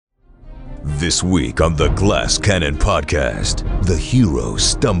This week on the Glass Cannon Podcast, the heroes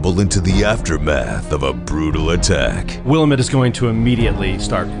stumble into the aftermath of a brutal attack. Willamette is going to immediately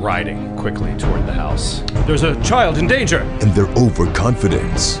start riding quickly toward the house. There's a child in danger! And their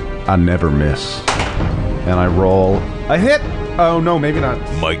overconfidence. I never miss. And I roll a hit! Oh no, maybe not.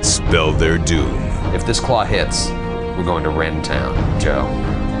 Might spell their doom. If this claw hits, we're going to Ren Town. Joe,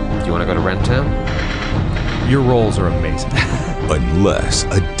 do you want to go to Ren Town? Your rolls are amazing. Unless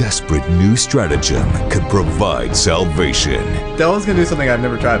a desperate new stratagem could provide salvation. Della's gonna do something I've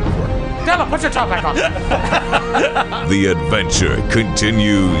never tried before. Della, put your top back on! The adventure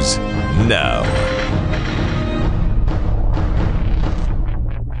continues now.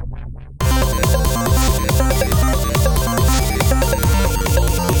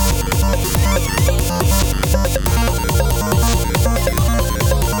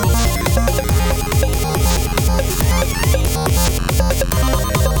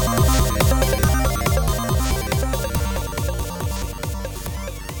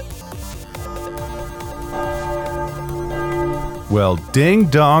 Well, ding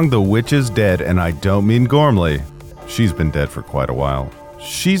dong, the witch is dead, and I don't mean Gormley. She's been dead for quite a while.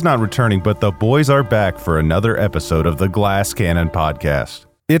 She's not returning, but the boys are back for another episode of the Glass Cannon Podcast.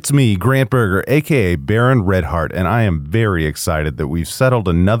 It's me, Grant Berger, aka Baron Redheart, and I am very excited that we've settled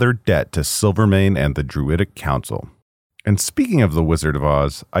another debt to Silvermane and the Druidic Council. And speaking of the Wizard of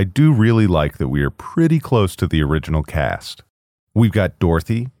Oz, I do really like that we are pretty close to the original cast. We've got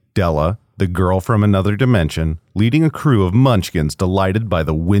Dorothy, Della, the girl from another dimension, leading a crew of munchkins delighted by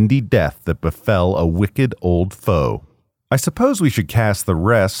the windy death that befell a wicked old foe. I suppose we should cast the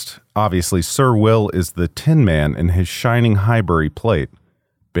rest. Obviously, Sir Will is the Tin Man in his shining Highbury plate.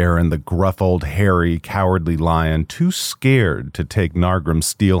 Baron, the gruff old hairy, cowardly lion, too scared to take Nargrim's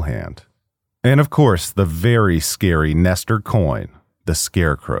steel hand. And of course, the very scary Nestor Coin, the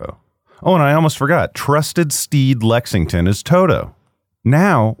Scarecrow. Oh, and I almost forgot, trusted steed Lexington is Toto.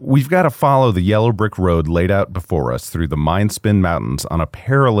 Now, we've got to follow the yellow brick road laid out before us through the Mindspin Mountains on a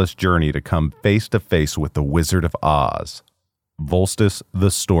perilous journey to come face to face with the Wizard of Oz, Volstis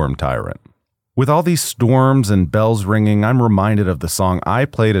the Storm Tyrant. With all these storms and bells ringing, I'm reminded of the song I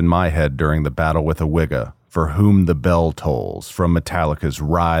played in my head during the battle with Awigga, For Whom the Bell Tolls, from Metallica's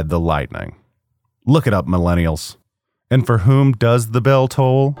Ride the Lightning. Look it up, millennials. And for whom does the bell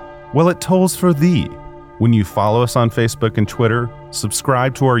toll? Well, it tolls for thee. When you follow us on Facebook and Twitter,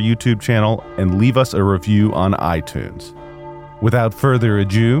 subscribe to our YouTube channel, and leave us a review on iTunes. Without further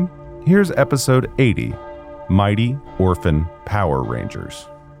ado, here's episode 80, Mighty Orphan Power Rangers.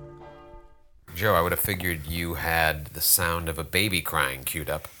 Joe, I would have figured you had the sound of a baby crying queued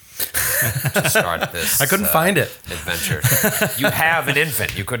up to start this. I couldn't find it. Adventure. You have an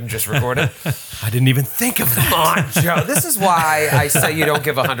infant. You couldn't just record it? I didn't even think of that. Come on, Joe. This is why I say you don't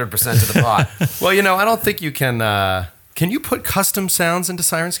give 100% to the pot. Well, I don't think you can... can you put custom sounds into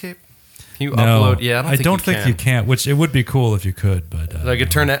Sirenscape? Can you No, upload? Yeah, I don't think you can, which it would be cool if you could, but... Like,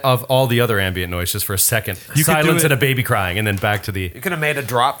 turn off all the other ambient noise just for a second. You could do Silence it- and a baby crying, and then back to the... You could have made a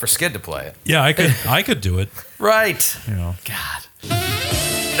drop for Skid to play it. Yeah, I could do it. Right. God.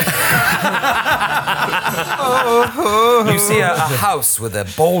 You see a house with a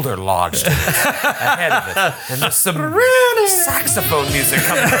boulder lodged in it, ahead of it, and there's some saxophone music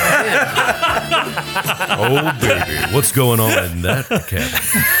coming in. Oh, baby. What's going on in that cabin?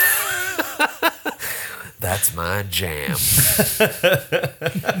 That's my jam.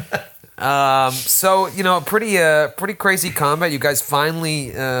 Pretty crazy combat. You guys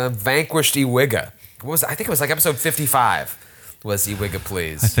finally vanquished Awigga. I think it was like episode 55 was Awigga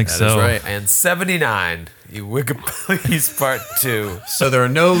Please. I think That so. is right. And 79, Awigga Please Part 2. So there are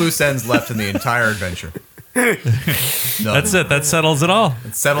no loose ends left in the entire adventure. That's it. That settles it all.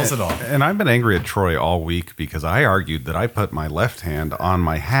 It settles it all. And I've been angry at Troy all week because I argued that I put my left hand on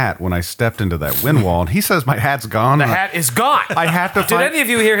my hat when I stepped into that wind wall, and he says my hat's gone. The hat is gone. I have to Did find... any of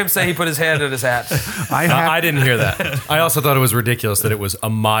you hear him say he put his hand in his hat? I didn't hear that. I also thought it was ridiculous that it was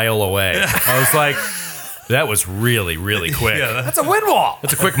a mile away. I was like, that was really, really quick. That's a wind wall.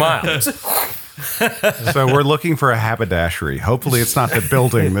 That's a quick mile. So we're looking for a haberdashery. Hopefully it's not the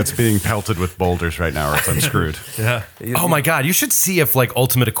building that's being pelted with boulders right now, or else I'm screwed. Yeah. Oh my God, you should see if like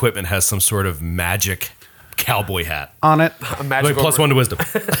Ultimate Equipment has some sort of magic cowboy hat. On it. A magical Like +1 to wisdom.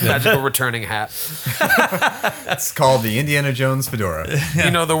 magical returning hat. It's called the Indiana Jones fedora.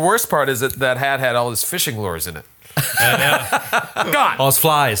 The worst part is that hat had all his fishing lures in it. Gone. All his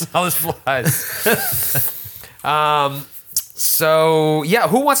flies. All his flies. So, yeah,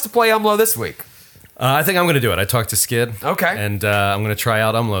 who wants to play Umlo this week? I think I'm going to do it. I talked to Skid. Okay. And I'm going to try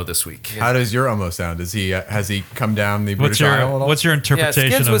out Umlo this week. How does your Umlo sound? Has he come down the What's British Isle at all? your Yeah,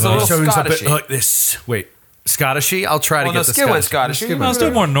 interpretation Skids of was a little Shows up Scottish-y. like this. Wait, Scottishy? I'll try to Well, get no, the Skid went Scottish. Scottish. No,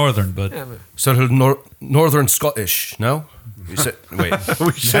 still more northern, but Sort of northern Scottish, no? You said, wait,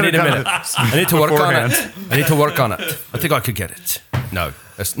 I need a minute. I need to work on it. I need to work on it. I think I could get it. No.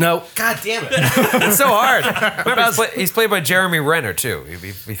 No. God damn it. It's so hard. Remember, he's played by Jeremy Renner, too.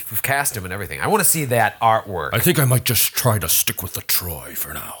 We've cast him and everything. I want to see that artwork. I think I might just try to stick with the Troy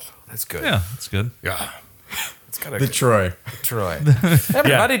for now. That's good. yeah, that's good. Yeah. It's kind The Troy. Troy.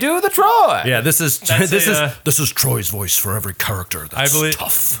 Everybody do the Troy. Yeah, this is That's a, Troy's voice for every character I that's believe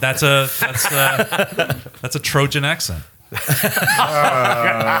tough. that's a Trojan accent.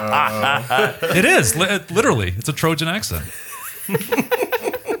 It is literally. It's a Trojan accent.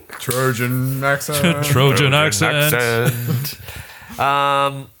 Trojan accent. Trojan accent.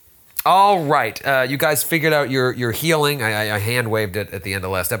 All right. You guys figured out your healing. I hand waved it at the end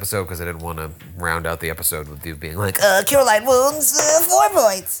of last episode because I didn't want to round out the episode with you being like, Cure light wounds, 4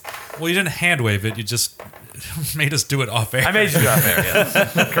 points. Well, you didn't hand wave it. You just made us do it off air. I made you do it there,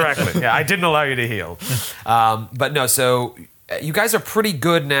 yes. Correctly. Yeah, I didn't allow you to heal. But no, so you guys are pretty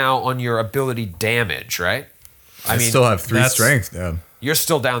good now on your ability damage, right? I still have 3 that's- strength. Yeah. You're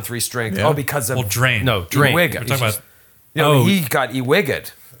still down 3 strength. Yeah. Oh, because of drain. No, drain. Ewigga. We're talking about. No, he got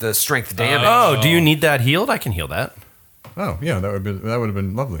Ewigga, the strength damage. Oh, do you need that healed? I can heal that. Oh yeah, that would have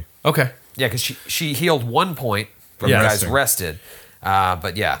been lovely. Okay. Yeah, because she healed 1 point from Yeah. you guys rested.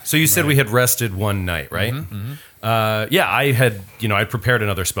 But yeah. So you said we had rested one night, right? Yeah, I had, I prepared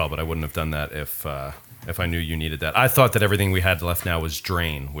another spell, but I wouldn't have done that if I knew you needed that. I thought that everything we had left now was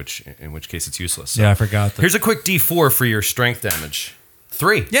drain, in which case it's useless. So Yeah, I forgot that. here's a quick D4 for your strength damage.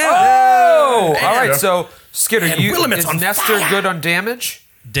 3. Oh! All right, so Skidder, Man, Willamette is on Nestor fire. good on damage?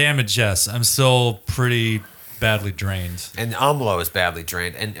 Damage, yes. I'm still pretty badly drained. And Umlo is badly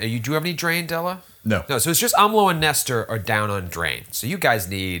drained. And do you have any drain, Della? No. No, so it's just Umlo and Nestor are down on drain. So you guys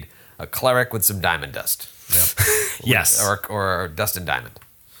need a cleric with some diamond dust. Yes. Or dust and diamond.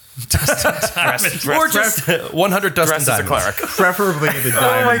 Or just 100 dust and Dressed as a diamonds. cleric. Preferably the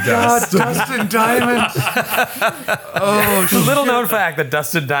diamond dust. Dust and diamond. Little known fact that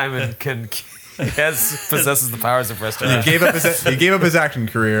Dust and Diamond possesses the powers of He restoration. gave up his acting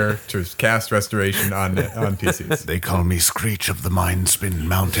career to cast restoration on PCs. They call me Screech of the Mindspin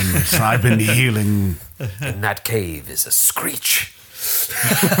Mountains. I've been healing. In that cave is a screech.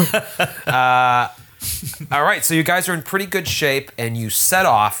 All right, so you guys are in pretty good shape, and you set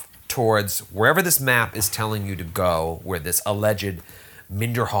off towards wherever this map is telling you to go, where this alleged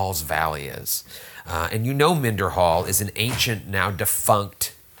Minderhall's Valley is. And you know Minderhall is an ancient, now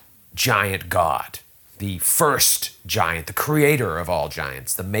defunct giant god. The first giant, the creator of all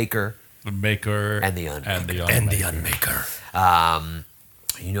giants, the maker. The maker And the unmaker. And the Unmaker.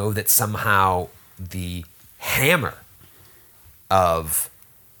 You know that somehow the hammer of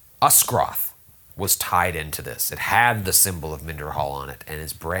Usgroth was tied into this. It had the symbol of Minderhall on it, and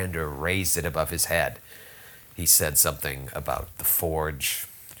as Brander raised it above his head, he said something about the forge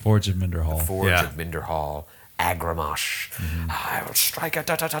Forge of Minderhall. Yeah. of Minderhall, Agramash. I will strike it,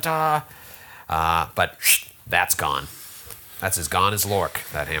 da-da-da-da. But that's gone. That's as gone as Lork,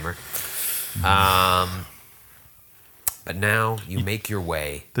 that hammer. But now you make your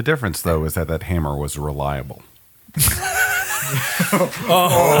way. The difference, though, is that hammer was reliable.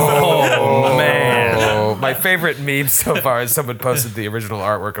 Man. Oh, my favorite meme so far is someone posted the original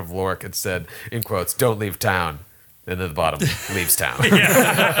artwork of Lork and said, in quotes, "Don't leave town." And then at the bottom, leaves town.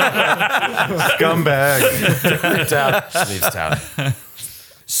 Scumbag. Leaves town.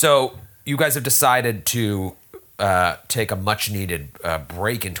 So you guys have decided to take a much-needed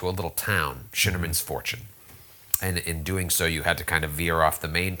break into a little town, Shinnerman's Fortune. And in doing so, you had to kind of veer off the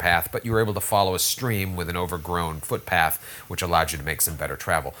main path, but you were able to follow a stream with an overgrown footpath, which allowed you to make some better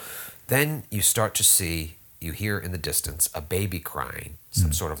travel. Then you start to see, you hear in the distance, a baby crying,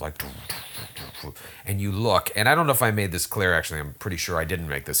 some sort of like... And you look, and I don't know if I made this clear, actually, I'm pretty sure I didn't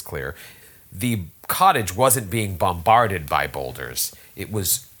make this clear. The cottage wasn't being bombarded by boulders.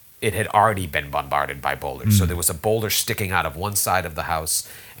 It had already been bombarded by boulders. So there was a boulder sticking out of one side of the house,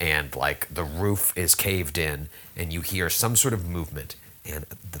 and like the roof is caved in, and you hear some sort of movement and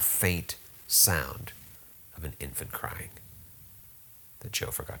the faint sound of an infant crying that Joe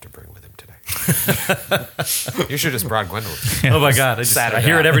forgot to bring with him today. You should have just brought Gwendolyn. Oh my God. I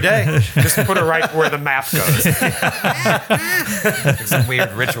hear it every day. Just put her right where the map goes. It's a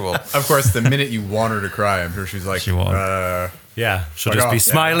weird ritual. Of course, the minute you want her to cry, I'm sure she's like, She won't. Yeah. She'll Fuck just be off.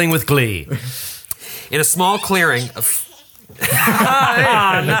 smiling with glee. In a small clearing, A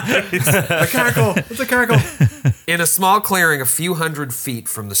cackle. It's a cackle. In a small clearing a few hundred feet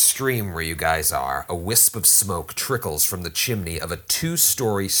from the stream where you guys are, a wisp of smoke trickles from the chimney of a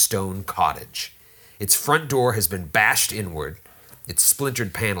 2-story stone cottage. Its front door has been bashed inward, its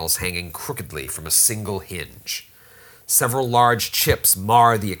splintered panels hanging crookedly from a single hinge. Several large chips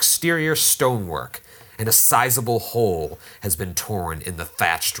mar the exterior stonework, and a sizable hole has been torn in the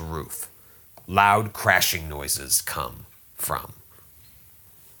thatched roof. Loud crashing noises come from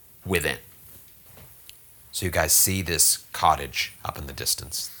within. So you guys see this cottage up in the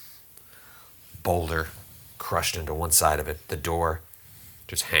distance. Boulder crushed into one side of it, the door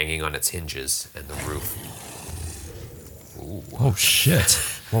just hanging on its hinges, and the roof. Ooh. Oh, shit.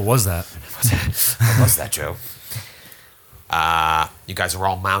 What was that? What was that, Joe? You guys are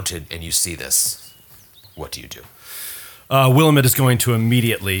all mounted, and you see this. What do you do? Willamette is going to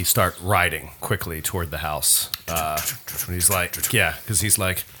immediately start riding quickly toward the house. He's like, because he's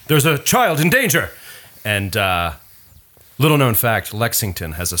like, there's a child in danger. And little known fact,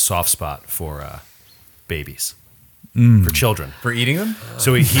 Lexington has a soft spot for babies, for children. For eating them?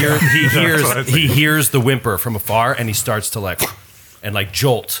 So he hears the whimper from afar, and he starts to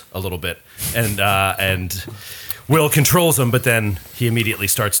jolt a little bit, and Will controls him, but then he immediately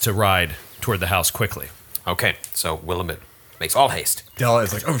starts to ride toward the house quickly. Okay, so Willamette makes all haste. Della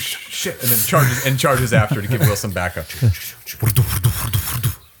is like, oh shit, and then charges after to give Will some backup.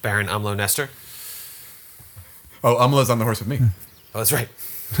 Baron Umlo Nestor. Oh, Umla's on the horse with me. Oh, that's right.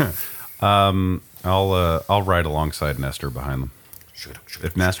 I'll ride alongside Nestor behind them.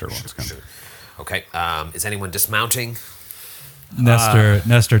 If Nestor wants to come. Okay, is anyone dismounting?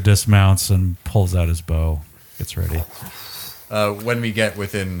 Nestor dismounts and pulls out his bow. Gets ready. When we get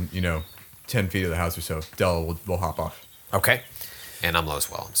within, 10 feet of the house or so, Della will hop off. Okay, and Umlo as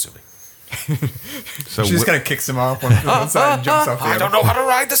well, I'm assuming. So She just kind of kicks him off one side and jumps off the other. I don't know how to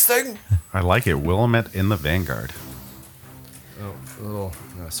ride this thing. I like it. Willamette in the vanguard.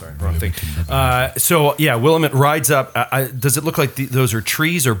 Sorry, wrong thing. Willamette rides up. Does it look like those are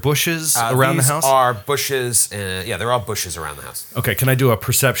trees or bushes around the house? These are bushes. They're all bushes around the house. Okay, can I do a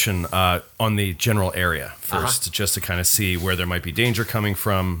perception on the general area first, just to kind of see where there might be danger coming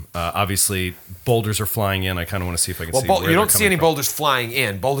from? Obviously, boulders are flying in. I kind of want to see if I can see where you don't see any from. boulders flying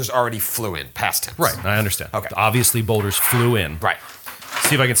in. Boulders already flew in, past tense. Right, I understand. Okay. Obviously, boulders flew in. Right.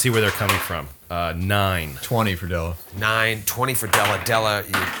 See if I can see where they're coming from. 9. 20 for Della. 9, 20 for Della. Della,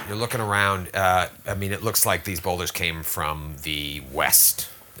 you're looking around. It looks like these boulders came from the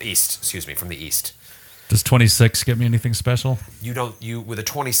from the east. Does 26 get me anything special? With a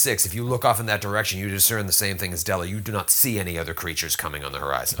 26, if you look off in that direction, you discern the same thing as Della. You do not see any other creatures coming on the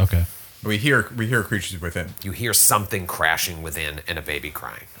horizon. Okay. We hear creatures within. You hear something crashing within and a baby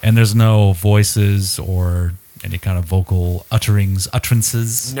crying. And there's no voices or any kind of vocal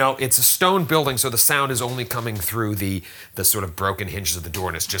utterances? No, it's a stone building, so the sound is only coming through the sort of broken hinges of the door,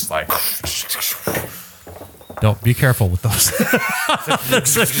 and it's just like... Don't be careful with those.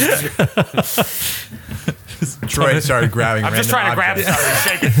 Troy started grabbing I'm just trying to grab objects. something and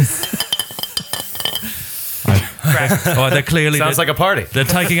shake it. Oh, they're clearly... Sounds like a party. They're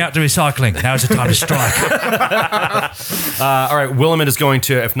taking out to recycling. Now's the time to strike. All right, Willamette is going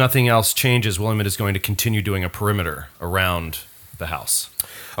to, if nothing else changes, Willamette is going to continue doing a perimeter around the house.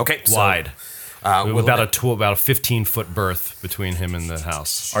 Okay, Wide. Willamette- About a 15-foot berth between him and the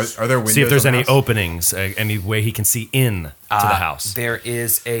house. Are there windows? See if there's on the any house? openings, any way he can see in to the house. There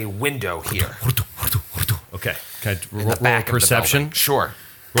is a window here. Okay. Can I In the roll back of the perception? building. Sure.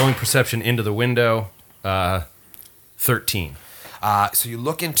 Rolling perception into the window. 13. So you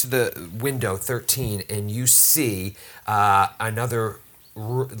look into the window, 13, and you see another,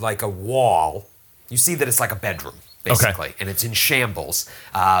 like a wall. You see that it's like a bedroom, basically, and it's in shambles.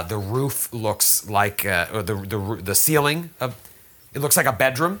 The roof looks like, or the ceiling, it looks like a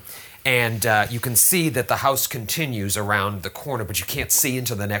bedroom. And you can see that the house continues around the corner, but you can't see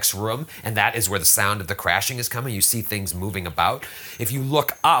into the next room, and that is where the sound of the crashing is coming. You see things moving about. If you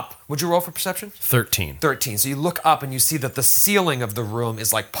look up, would you roll for perception? 13. 13. So you look up and you see that the ceiling of the room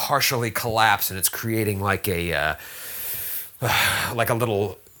is like partially collapsed, and it's creating like a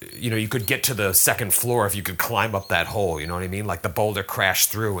little... you could get to the second floor if you could climb up that hole. You know what I mean? Like the boulder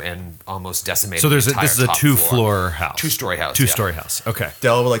crashed through and almost decimated. So this is a 2-floor house. 2-story house. 2-story house. Okay.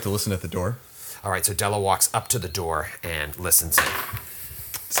 Della would like to listen at the door. All right. So Della walks up to the door and listens in.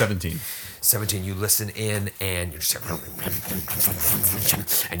 17. 17. You listen in and you just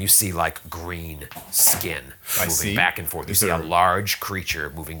and you see like green skin moving back and forth. You see a large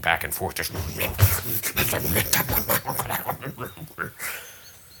creature moving back and forth. Just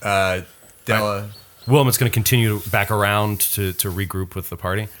Della Willamot's going to continue back around to regroup with the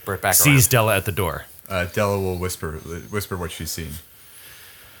party. Bert back Sees around. Della at the door. Della will whisper what she's seen.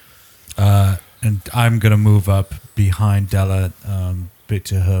 And I'm going to move up behind Della, bit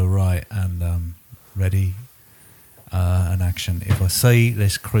to her right, and ready an action. If I see the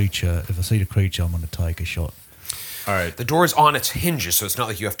creature, I'm going to take a shot. All right. The door is on its hinges, so it's not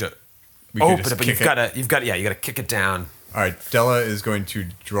like you have to We can open just it, but kick you got to kick it down. All right. Della is going to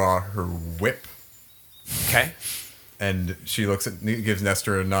draw her whip, Okay. and she gives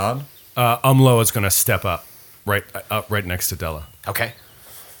Nestor a nod. Umlo is going to step up right next to Della. Okay.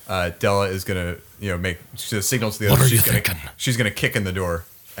 Della is gonna, make a signal to the What others. are you thinking? She's gonna kick in the door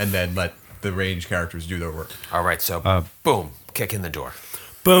and then let the ranged characters do their work. All right. So, boom, kick in the door.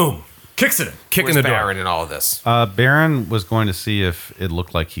 Boom. Kicks it in. Kick Where's in the door. Baron in all of this? Baron was going to see if it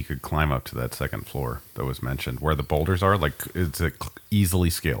looked like he could climb up to that second floor that was mentioned, where the boulders are. Like, it's easily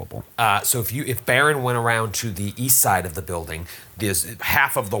scalable. So if Baron went around to the east side of the building, there's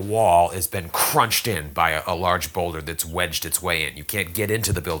half of the wall has been crunched in by a large boulder that's wedged its way in. You can't get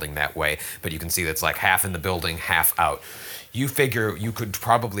into the building that way, but you can see that's like half in the building, half out. You figure you could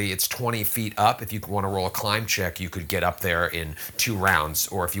probably, it's 20 feet up. If you want to roll a climb check, you could get up there in 2 rounds,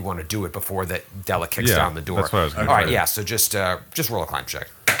 or if you want to do it before that Della kicks Yeah, down the door. that's what I was gonna All right, try. yeah, so just roll a climb check.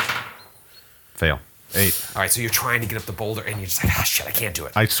 Fail. 8. All right, so you're trying to get up the boulder, and you're just like, shit, I can't do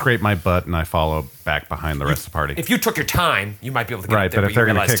it. I scrape my butt and I follow back behind the rest of the party. If you took your time, you might be able to get Right, up there, but but if they're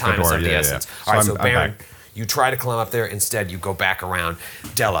you gonna realize kick the time is door, of the yeah, essence. yeah. All right, So so I'm Baron, back. you try to climb up there. Instead, you go back around.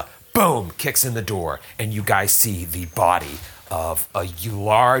 Della, boom, kicks in the door, and you guys see the body of a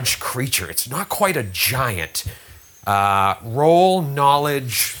large creature. It's not quite a giant. Roll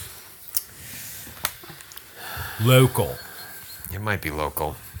knowledge. Local. It might be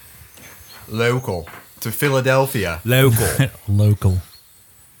local. Local to Philadelphia. Local. Local.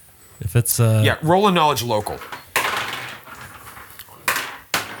 If it's Yeah, roll a knowledge local.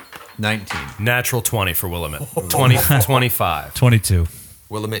 19. Natural 20 for Willamette. 25. 22.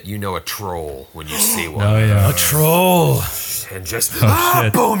 Willamette, you know a troll when you see one. Oh yeah. Troll. And just,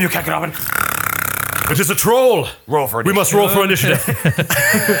 shit. boom, you kick it open. It is a troll. Roll for it. We must roll for initiative.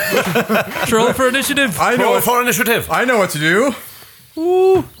 Roll for initiative. I know. Roll What, for initiative. I know what to do.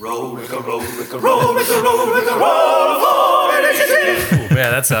 Ooh,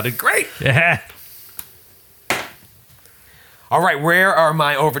 man, that sounded great. Yeah. All right, where are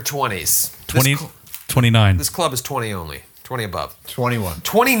my over 20s? 20, 29. This club is 20 only. 20 above. 21.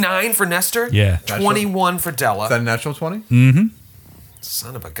 29 for Nestor? Yeah. 21 for Della. Is that a natural 20?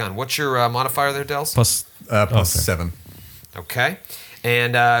 Son of a gun. What's your modifier there, Dels? Plus, Plus okay. 7. Okay.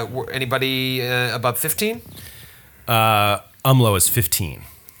 And anybody above 15? Umlo is 15.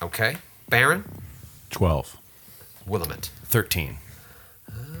 Okay. Baron? 12. Willamette. 13.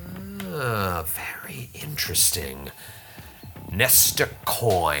 Very interesting. Nestor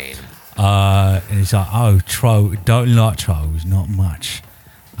coin. and he's like, oh, don't like trolls, not much.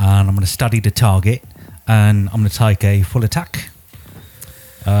 And I'm going to study the target, and I'm going to take a full attack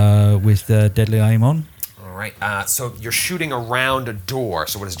with the deadly aim on. All right. So you're shooting around a door.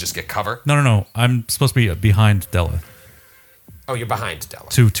 So what does it just get cover? No. I'm supposed to be behind Della, Oh, you're behind Della.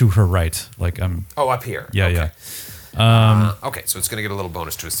 to her right. Like I'm. Oh, up here. Yeah, okay. yeah. Okay, so it's going to get a little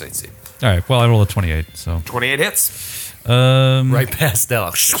bonus to a state seed. All right. Well, I rolled a 28, so 28 hits. Right past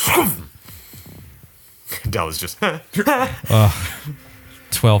Della. Della's just...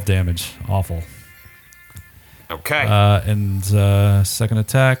 12 damage. Awful. Okay. And second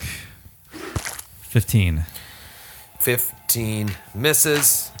attack, 15. 15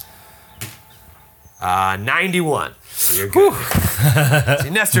 misses. 91. So you're good. See,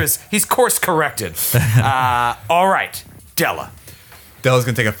 Nestor he's course corrected. All right, Della. Della's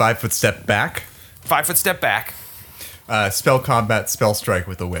going to take a 5-foot step back. 5-foot step back. Spell combat, spell strike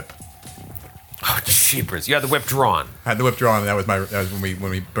with the whip. Oh, jeepers. You had the whip drawn. I had the whip drawn, and that was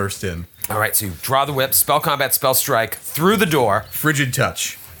when we burst in. All right, so you draw the whip, spell combat, spell strike, through the door. Frigid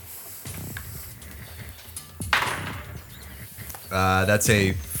touch. That's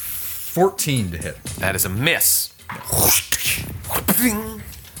a 14 to hit. That is a miss.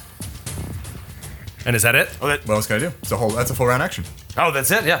 And is that it? What else can I do? That's a full round action. Oh,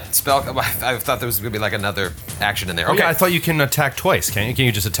 that's it? Yeah. Spell. I thought there was going to be like another action in there. Okay. Okay. I thought you can attack twice. Can you? Can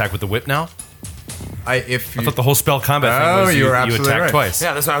you just attack with the whip now? I thought the whole spell combat thing was you you were absolutely attack right. twice.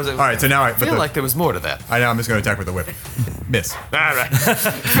 Yeah, that's what I was. All right, so now I feel like there was more to that. I know I'm just going to attack with the whip. Miss. All right.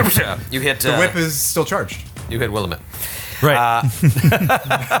 You hit. The whip is still charged. You hit Willamette. Right.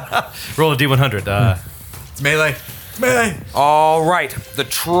 Roll a d100. It's melee. It's melee. All right. The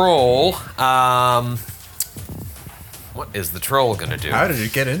troll. What is the troll going to do? How did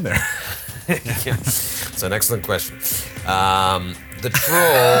it get in there? It's an excellent question. The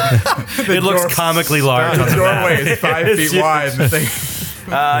troll. It looks comically large on The the map. doorway is 5 feet wide. The thing.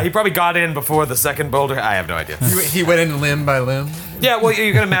 He probably got in before the second boulder. I have no idea. He went in limb by limb. Yeah, well,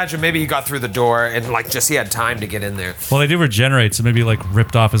 you can imagine maybe he got through the door and he had time to get in there. Well, they do regenerate, so maybe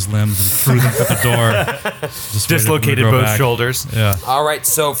ripped off his limbs and threw them through the door. Just Dislocated waited for them to grow both back. shoulders. Yeah. All right,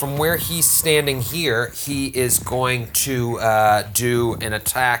 so from where he's standing here, he is going to do an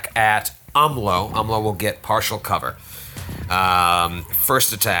attack at Umlo. Umlo will get partial cover.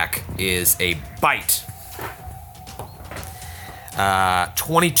 First attack is a bite.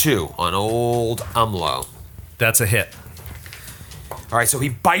 22 on old Umlo. That's a hit. All right, so he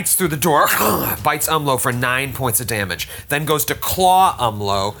bites through the door, bites Umlo for 9 points of damage. Then goes to claw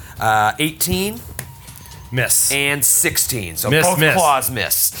Umlo, 18 Miss. and 16. So Miss, both miss. claws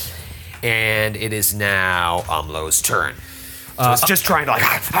miss. And it is now Umlo's turn. So it's just trying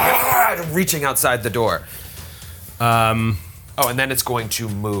to reaching outside the door. And then it's going to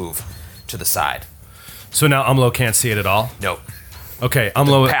move to the side. So now Umlo can't see it at all? No. Okay,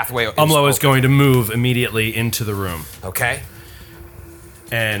 Umlo pathway is is open. going to move immediately into the room. Okay.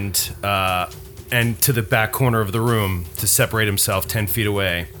 And to the back corner of the room to separate himself 10 feet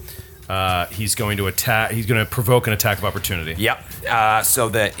away. He's going to attack. He's going to provoke an attack of opportunity. Yep. So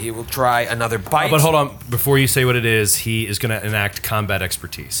that he will try another bite. But hold on, before you say what it is, he is going to enact combat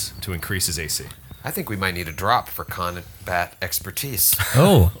expertise to increase his AC. I think we might need a drop for combat expertise.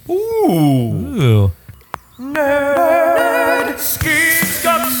 Oh. Ooh. He's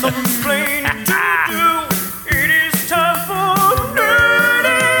got some explaining to do. It is time for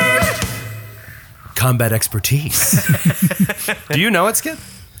nerdy. Combat expertise. Do you know it, Skip?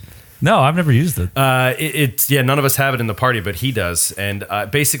 No, I've never used it. It's none of us have it in the party, but he does. And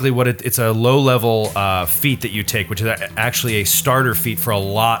basically, it's a low-level feat that you take, which is actually a starter feat for a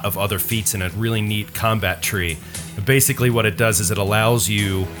lot of other feats in a really neat combat tree. Basically, what it does is it allows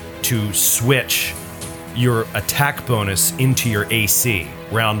you to switch your attack bonus into your AC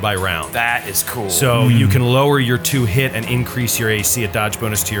round by round. That is cool. So you can lower your 2 hit and increase your AC, a dodge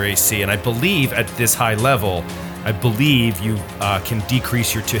bonus to your AC. And I believe at this high level, you can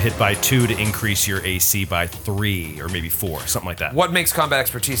decrease your 2 hit by 2 to increase your AC by 3 or maybe 4, something like that. What makes combat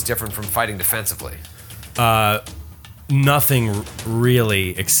expertise different from fighting defensively? Nothing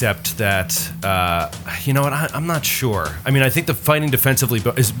really, except that, you know what, I'm not sure. I mean, I think the fighting defensively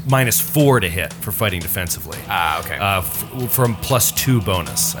is -4 to hit for fighting defensively. Okay. From +2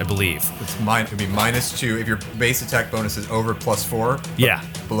 bonus, I believe. It'd be -2 if your base attack bonus is over +4. Yeah.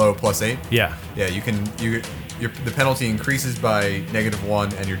 Below +8. Yeah. Yeah, the penalty increases by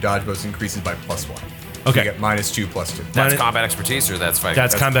 -1 and your dodge bonus increases by +1. Okay. So you get -2 +2. That's combat expertise, or that's fighting?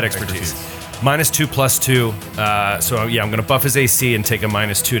 That's combat expertise. -2 +2. So yeah, I'm going to buff his AC and take a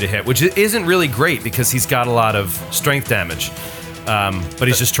 -2 to hit, which isn't really great because he's got a lot of strength damage. But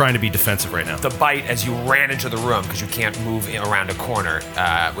he's just trying to be defensive right now. The bite as you ran into the room, because you can't move around a corner,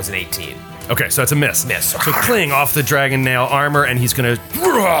 was an 18. Okay, so it's a miss. Miss. So cling off the dragon nail armor, and he's going to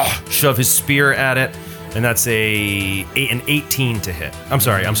shove his spear at it, and that's an 18 to hit. I'm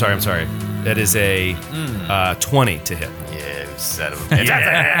sorry. That is a 20 to hit. Yeah, son of a bitch.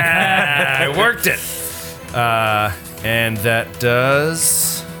 Yeah, I worked it. And that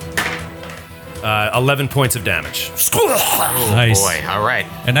does 11 points of damage. Nice. Boy, all right.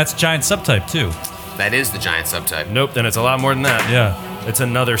 And that's giant subtype, too. That is the giant subtype. Nope, then it's a lot more than that. Yeah. It's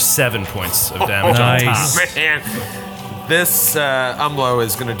another 7 points of damage on top. Nice. Man, this Umlo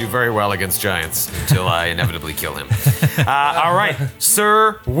is going to do very well against giants until I inevitably kill him. All right,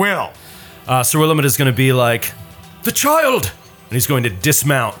 Sir Will. Sir Willamette is going to be like, the child! And he's going to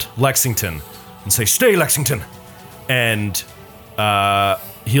dismount Lexington and say, stay, Lexington! And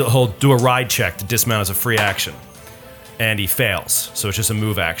he'll do a ride check to dismount as a free action. And he fails, so it's just a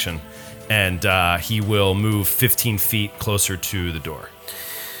move action. And he will move 15 feet closer to the door.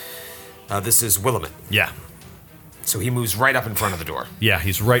 This is Willamette. Yeah. So he moves right up in front of the door. Yeah,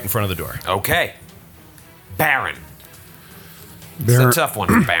 he's right in front of the door. Okay. Baron. It's a tough one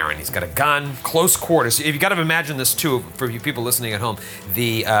for Baron. He's got a gun, close quarters. You've got to imagine this, too, for you people listening at home.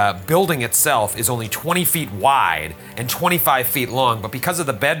 The building itself is only 20 feet wide and 25 feet long, but because of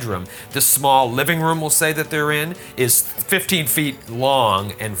the bedroom, this small living room, we'll say that they're in, is 15 feet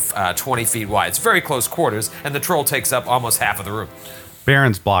long and 20 feet wide. It's very close quarters, and the troll takes up almost half of the room.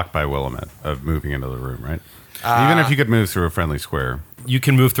 Baron's blocked by Willamette of moving into the room, right? Even if you could move through a friendly square. You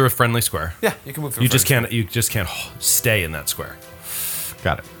can move through a friendly square. Yeah, you can move through. You just can't stay in that square.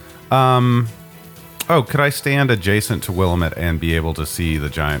 Got it. Could I stand adjacent to Willamette and be able to see the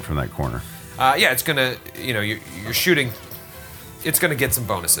giant from that corner? Yeah, it's gonna, you're shooting. It's gonna get some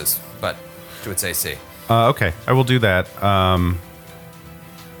bonuses, but to its AC. Okay, I will do that.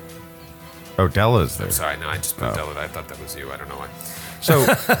 Della's there. Sorry, no, I just put Della. I thought that was you. I don't know why. So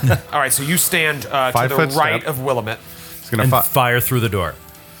All right, so you stand to 5 the foot right step. of Willamette. it's gonna And fire through the door.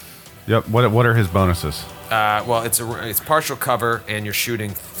 Yep. What are his bonuses? Well, it's partial cover, and you're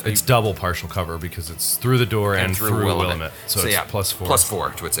shooting. It's double partial cover because it's through the door and through Willamette. So it's yeah, +4.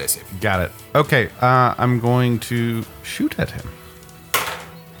 +4 to its AC. Got it. Okay. I'm going to shoot at him.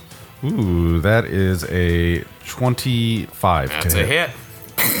 Ooh, that is a 25. That's to a hit.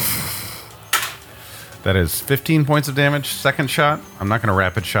 That is 15 points of damage. Second shot. I'm not going to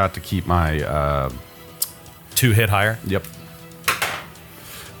rapid shot to keep my. 2 hit higher. Yep.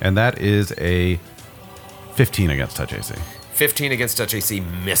 And that is a 15 against touch AC. 15 against touch AC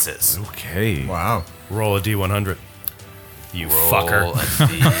misses. Okay. Wow. Roll a D100. You Roll fucker. a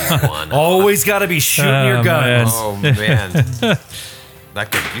D1. Always got to be shooting your gun. man. Oh man,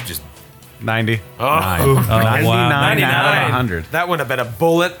 that could you just 90. Oh. 99 wow. out of 99. 100. that would have been a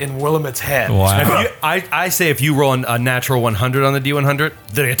bullet in Willamette's head. Wow. I say if you roll a natural 100 on the D100,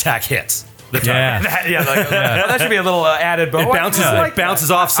 the attack hits. The target. Yeah. That should be a little added. But It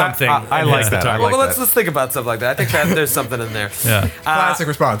bounces off something. I like that. I like let's that. let's think about stuff like that. I think that there's something in there. Yeah. Classic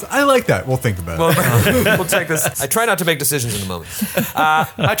response. I like that. We'll think about it. We'll take this. I try not to make decisions in the moment.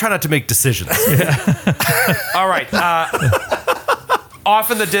 I try not to make decisions. All right.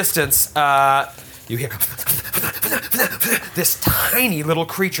 Off in the distance, you hear this tiny little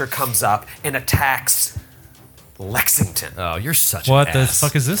creature comes up and attacks Lexington. Oh, you're such What an the ass.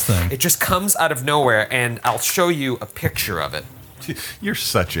 fuck is this thing? It just comes out of nowhere, and I'll show you a picture of it. You're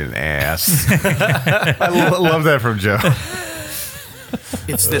such an ass. I love that from Joe.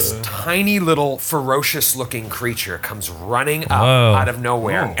 It's this tiny little ferocious-looking creature comes running up Whoa. out of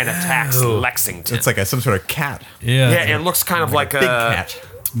nowhere and attacks Lexington. It's like some sort of cat. Yeah. yeah, it looks kind of like Big a cat.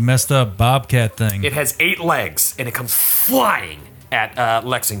 Messed up bobcat thing. It has 8 legs, and it comes flying at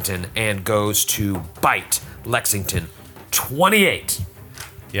Lexington and goes to bite Lexington. 28.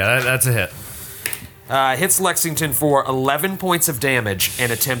 Yeah, that's a hit. Hits Lexington for 11 points of damage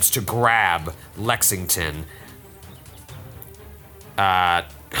and attempts to grab Lexington.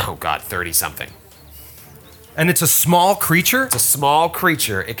 30-something. And it's a small creature? It's a small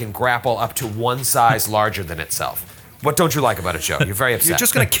creature. It can grapple up to one size larger than itself. What don't you like about it, Joe? You're very upset. You're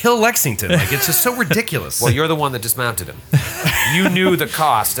just going to kill Lexington. Like, it's just so ridiculous. Well, you're the one that dismounted him. You knew the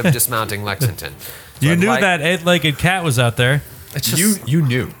cost of dismounting Lexington. So you I'd knew like- that 8-legged cat was out there. it's just, You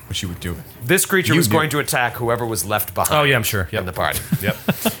knew what you were doing. This creature You was knew. going to attack whoever was left behind. Oh, yeah, I'm sure. Yep. In the party. Yep.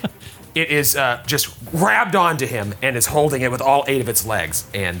 It is just grabbed onto him and is holding it with all 8 of its legs.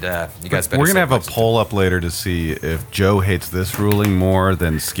 And you guys better We're going to save have a Lexington. poll up later to see if Joe hates this ruling more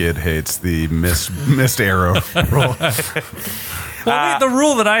than Skid hates the missed arrow roll. Well, the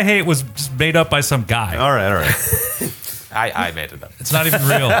rule that I hate was just made up by some guy. All right. I made it up. It's not even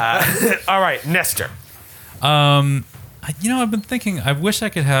real. All right, Nestor. I've been thinking. I wish I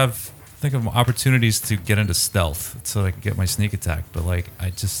could think of opportunities to get into stealth so I could get my sneak attack, but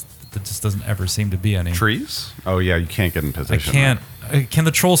there just doesn't ever seem to be any. Trees? Oh, yeah, you can't get in I position. can't. Can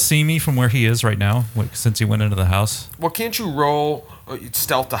the troll see me from where he is right now? Since he went into the house? Well, can't you roll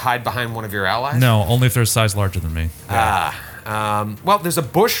stealth to hide behind one of your allies? No, only if they're a size larger than me. Well, there's a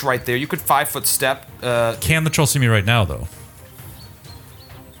bush right there. You could 5-foot step. Can the troll see me right now though?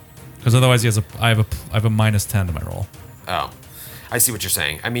 Because otherwise, I have a -10 to my roll. Oh, I see what you're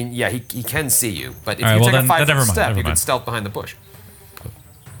saying. I mean, yeah, he can see you, but if All right, you well, take a then never 5-foot mind, step, never you can mind. stealth behind the bush.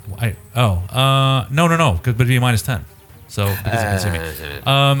 No, but it'd be a -10. So because you can see me.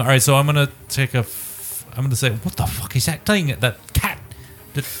 All right, so I'm gonna take I'm gonna say, what the fuck is that thing? That cat,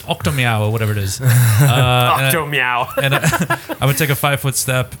 the octomeow or whatever it is. Octo meow. And I would take a 5-foot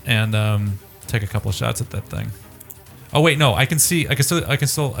step and take a couple of shots at that thing. Oh wait, no, I still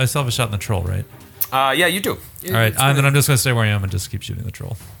have a shot in the troll, right? Yeah, you do. All right, and then I'm just gonna stay where I am and just keep shooting the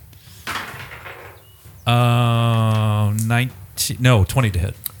troll. 20 to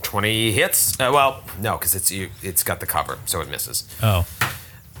hit. 20 hits. Well, no, because it's got the cover, so it misses. Oh,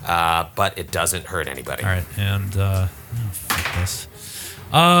 But it doesn't hurt anybody. all right, and fuck this.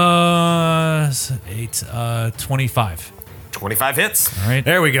 25. 25 hits. All right,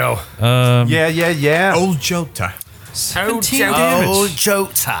 There we go. Yeah. Old Jota. 17 Joe. damage.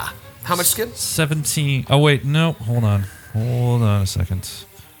 Jota. How much skin? 17. Oh wait, no, hold on a second.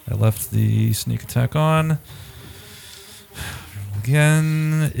 I left the sneak attack on.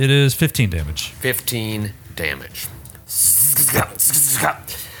 Again, it is 15 damage. 15 damage.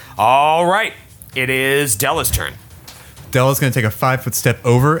 All right. It is Della's turn. Della's going to take a 5-foot step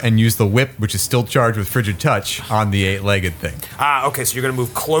over and use the whip, which is still charged with Frigid Touch, on the 8-legged thing. Okay, so you're going to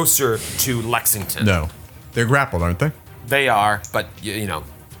move closer to Lexington. No. They're grappled, aren't they? They are, but, you know.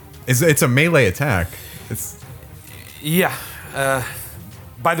 It's a melee attack. Yeah.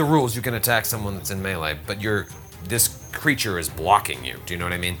 By the rules, you can attack someone that's in melee, but this creature is blocking you. Do you know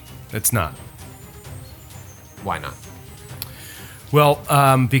what I mean? It's not. Why not?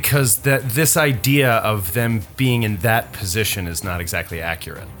 Well, because this idea of them being in that position is not exactly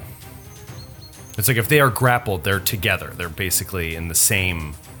accurate. It's like if they are grappled, they're together. They're basically in the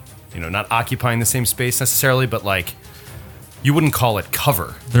same, not occupying the same space necessarily, but like, you wouldn't call it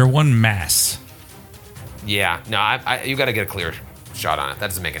cover. They're one mass. Yeah, no, you got to get a clear shot on it. That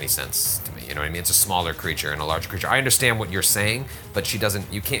doesn't make any sense to me. You know what I mean? It's a smaller creature and a larger creature. I understand what you're saying, but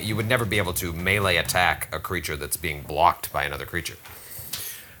you would never be able to melee attack a creature that's being blocked by another creature.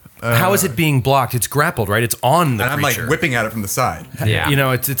 How is it being blocked? It's grappled, right? It's on the And I'm creature. like whipping at it from the side. Yeah.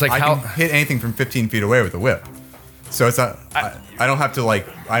 It's like I how. can hit anything from 15 feet away with a whip. So it's not. I don't have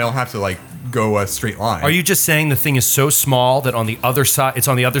to go a straight line. Are you just saying the thing is so small that it's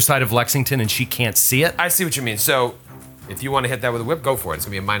on the other side of Lexington and she can't see it? I see what you mean. So, if you want to hit that with a whip, go for it. It's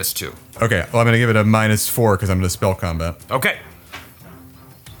going to be a -2. Okay, well, I'm going to give it a -4 because I'm going to spell combat. Okay.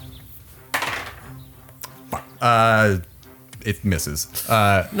 It misses.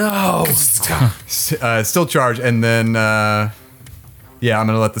 No. Still charge, and then I'm going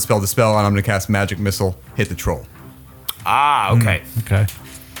to let the spell dispel, and I'm going to cast Magic Missile, hit the troll. Okay. Okay.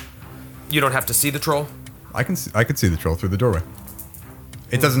 You don't have to see the troll? I can see the troll through the doorway.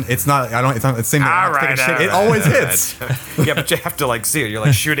 It doesn't. It's not. I don't. It's not the same. All right, It always hits. Yeah, but you have to see it. You're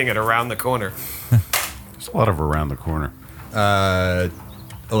like shooting it around the corner. There's a lot of around the corner.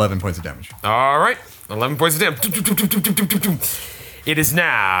 11 points of damage. All right, 11 points of damage. It is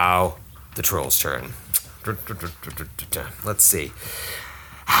now the troll's turn. Let's see.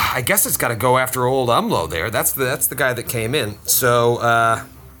 I guess it's got to go after old Umlo there. That's the guy that came in. So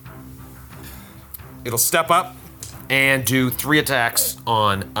it'll step up and do 3 attacks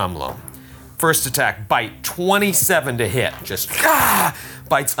on Umlo. First attack, bite, 27 to hit. Just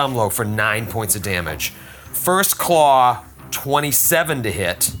bites Umlo for 9 points of damage. First claw, 27 to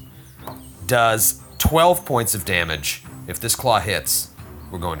hit, does 12 points of damage. If this claw hits,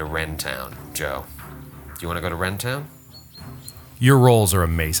 we're going to Ren Town. Joe, do you want to go to Ren Town? Your rolls are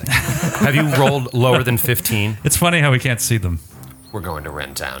amazing. Have you rolled lower than 15? It's funny how we can't see them. We're going to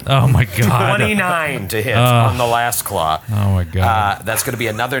Ren Town. Oh my god. 29 to hit on the last claw. Oh my god. That's going to be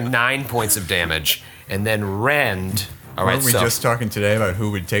another 9 points of damage. And then Rend. All right, Weren't we just talking today about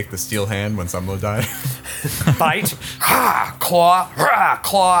who would take the steel hand when Sumlo died? bite, claw,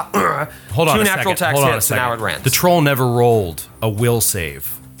 claw. Hold on 2 a natural second. attacks Hold on a hit, so now it second. rends. The troll never rolled a will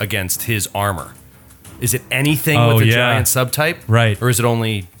save against his armor. Is it anything with a giant subtype? Right. Or is it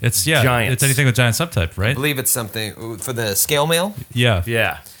only giants? It's anything with giant subtype, I right? believe it's something for the scale mail. Yeah.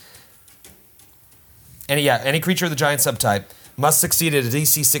 Yeah. Any creature of the giant subtype must succeed at a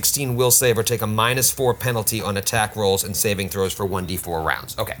DC 16 will save or take a -4 penalty on attack rolls and saving throws for 1d4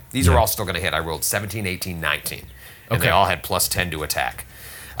 rounds. Okay, these are all still going to hit. I rolled 17, 18, 19. And they all had +10 to attack.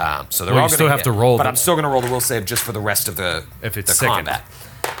 So they're all going to still have to roll But them. I'm still going to roll the will save just for the rest of the, If it's the sickened.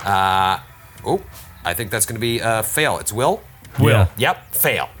 combat. I think that's going to be fail. It's will? Will. Yep,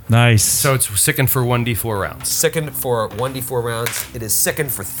 fail. Nice. So it's sickened for 1d4 rounds. Sickened for 1d4 rounds. It is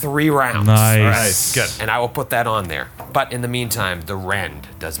sickened for 3 rounds. Nice. Good. And I will put that on there. But in the meantime, the Rend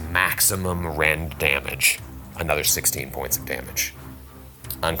does maximum Rend damage. Another 16 points of damage.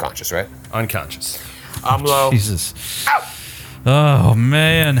 Unconscious, right? Unconscious. Umlo. Jesus. Out! Oh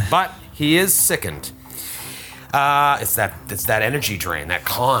man. But he is sickened. It's that energy drain, that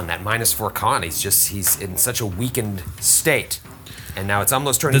con, that -4 con. He's in such a weakened state. And now it's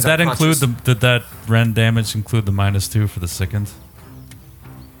Umlo's turn. Did He's that unconscious. did that rend damage include the -2 for the sickened?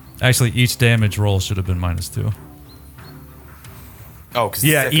 Actually, each damage roll should have been -2. Oh, because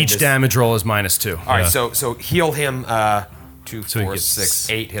Each damage roll is -2. All right, so heal him 2, So he 4, gets 6,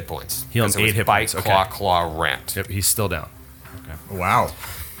 8 hit points. Heal him 'Cause it was 8 hit bite, points, okay. claw, rent. Yep, he's still down. Wow.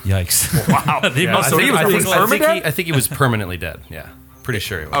 Yikes. Wow. I think he was permanently dead. Yeah. Pretty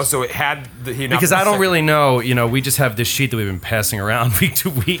sure he was. Oh, so it had he not Because been I don't sick- really know, we just have this sheet that we've been passing around week to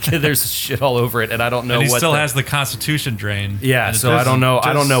week, and there's shit all over it, and I don't know And he what still has the constitution drain. Yeah, And it so I doesn't- don't know.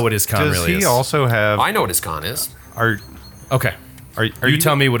 I don't know what his con Does really he is. also have? I know what his con is. Are Okay. are You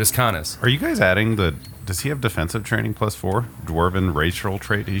tell me what his con is. Are you guys adding the? Does he have defensive training +4? Dwarven racial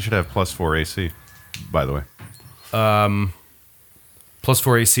trait. He should have +4 AC. By the way.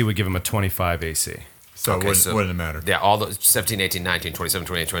 +4 AC would give him a 25 AC. So, Okay, it wouldn't matter. Yeah, all those 17, 18, 19, 27,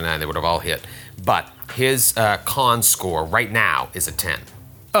 28, 29, they would have all hit. But His con score right now is a 10.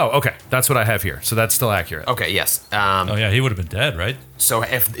 Oh, okay. That's what I have here. So that's still accurate. Okay, yes. Oh yeah, he would have been dead, right? So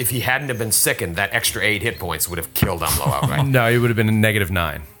if he hadn't have been sickened, that extra 8 hit points would have killed Umlo outright. No, he would have been a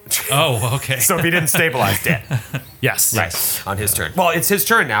 -9. Oh, okay. So if he didn't stabilize, dead. Yes. Yes. On his turn. Well, it's his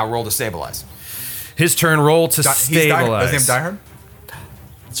turn now. Roll to stabilize. His turn. Roll to stabilize. Does he have Die Hard?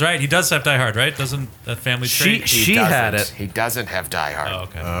 That's right. He does have Die Hard, right? Doesn't that family trait? She had it. He doesn't have Die Hard. Oh,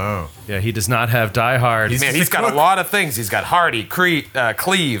 okay. Oh. Yeah, he does not have Die Hard. Man, he's got a lot of things. He's got Hardy, Cleave,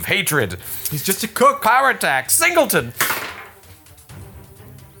 Hatred, He's just a cook. Power Attack, Singleton.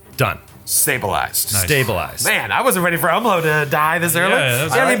 Done. Stabilized. Nice. Stabilized. Man, I wasn't ready for Umlo to die this early. that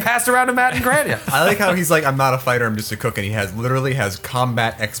was- I haven't even passed around to Matt and Grant yet. I like how he's like, I'm not a fighter, I'm just a cook, and he literally has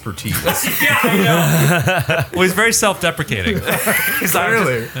combat expertise. Well, he's very self-deprecating. He's like,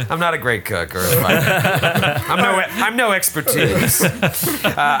 Clearly. I'm not a great cook or a fighter. I'm no expertise.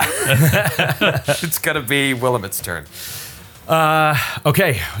 It's gonna be Willamette's turn.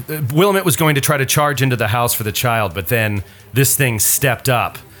 Okay. Willamette was going to try to charge into the house for the child, but then this thing stepped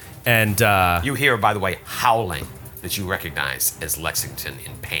up. And You hear, by the way, howling that you recognize as Lexington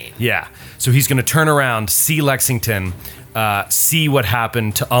in pain. yeah, so he's going to turn around, see Lexington, see what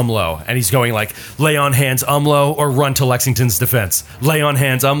happened to Umlo, and he's going like, lay on hands, Umlo, or run to Lexington's defense. Lay on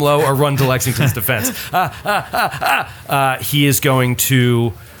hands, Umlo, or run to Lexington's defense. He is going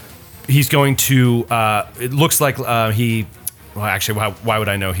to. He's going to. It looks like he. Well, actually, why would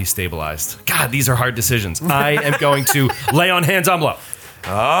I know he's stabilized? God, these are hard decisions. I am going to lay on hands, Umlo.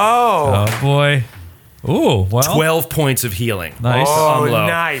 Oh. Oh boy. Ooh, well. 12 points of healing. Nice. Oh, Umlo.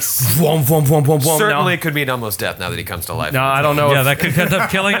 nice. Wom, wom, wom, wom, wom. Certainly No, could mean Umlo's death now that he comes to life. no, I don't know. Yeah, if- that could end up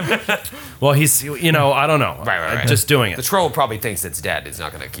killing him. Well, he's, I don't know. Right. Just doing it. The troll probably thinks it's dead. He's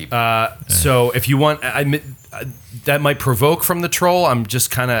not going to keep. So if you want, that might provoke from the troll. I'm just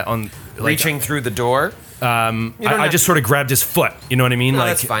kind of on reaching through the door. I just sort of grabbed his foot. You know what I mean? No,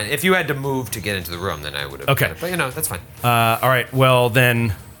 that's fine. If you had to move to get into the room, then I would have. Okay. done it. But that's fine. All right. Well,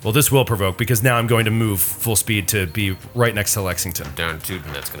 then. Well, this will provoke because now I'm going to move full speed to be right next to Lexington. Down to,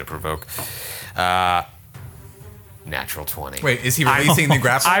 and that's going to provoke. Natural 20. Wait, is he releasing the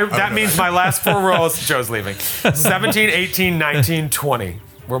grapple? That means my last 4 rolls. Joe's leaving. 17, 18, 19, 20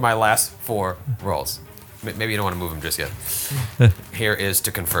 were my last 4 rolls. Maybe you don't want to move them just yet. Here is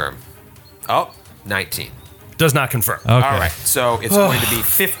to confirm. Oh, 19. Does not confirm. Okay. All right, so it's going to be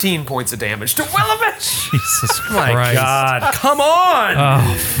 15 points of damage to Willamette. Jesus My Christ. God. Come on.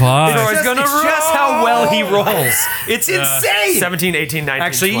 Oh, fuck. It's just how well he rolls. It's insane. 17, 18, 19,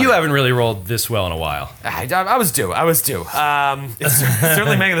 Actually, 20. you haven't really rolled this well in a while. I was due. It's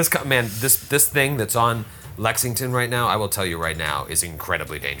certainly making this this thing that's on Lexington right now, I will tell you right now, is an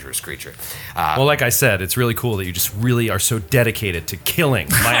incredibly dangerous creature. Well, like I said, it's really cool that you just really are so dedicated to killing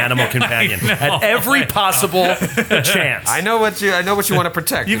my animal companion at every possible chance. I know what you want to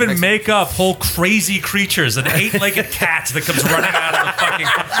protect. You It even makes- make up whole crazy creatures, an 8-legged cat that comes running out of the fucking.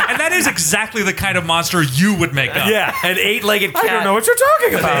 And that is exactly the kind of monster you would make up. Yeah, an 8-legged cat. I don't know what you're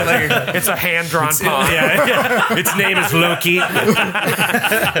talking about. It's a hand-drawn pawn. Yeah. Its name is Loki.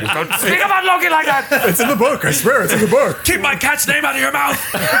 Don't speak about Loki like that. It's in the book. I swear, it's in the book. Keep my cat's name out of your mouth.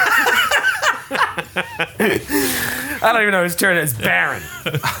 I don't even know his turn. It's Baron.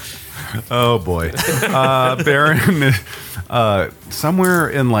 Oh boy, Baron. Somewhere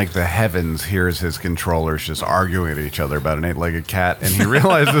in like the heavens, hears his controllers just arguing at each other about an 8-legged cat, and he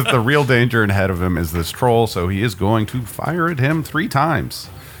realizes the real danger ahead of him is this troll. So he is going to fire at him 3 times.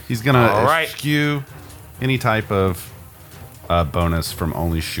 He's gonna All right. eschew any type of bonus from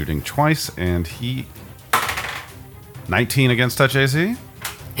only shooting twice, and he 19 against touch AC.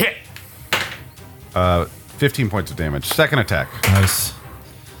 Hit. 15 points of damage. Second attack. Nice.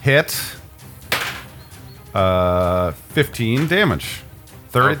 Hit. 15 damage.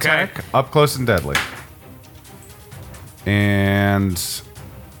 Third Okay. attack, up close and deadly. And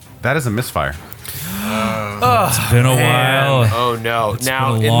that is a misfire. It's been a while. Oh no!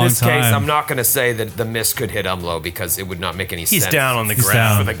 Now been a in long this case, time. I'm not going to say that the miss could hit Umlo because it would not make any sense. He's down on the He's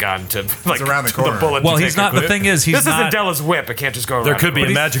ground. for down. the gun to like around the to corner. bullet. Well, to he's take not. a- The thing is, he's This not. isn't Della's whip. It can't just go around. There could be the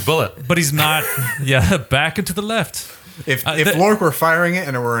a corner. magic bullet. But he's not. Yeah, back and to the left. If the- Lork were firing it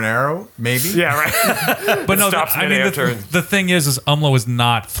and it were an arrow, maybe. Yeah, right. But no, stops I mean, mid-air turn. the thing is Umlo is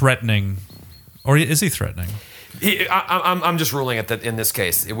not threatening, or is he threatening? I'm just ruling it that in this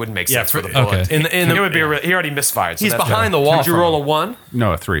case it wouldn't make Yeah, sense for for- the bullet. okay. In it would be he already misfired. So He's that's behind better. the wall Did you from roll a him. 1?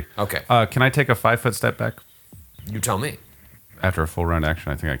 No, a 3. Okay. Can I take a 5-foot step back You tell me. after a full round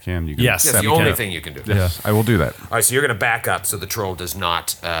action? I think I can. You can Yes. That's Step the you only can. thing you can do. Yes, I will do that. All right, so you're going to back up so the troll does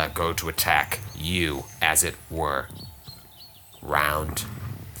not go to attack you, as it were. Round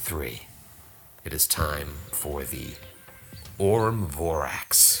 3. it is time for the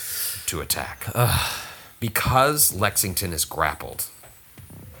Ormvorax to attack. Because Lexington is grappled,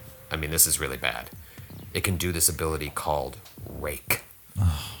 I mean, this is really bad. It can do this ability called Rake.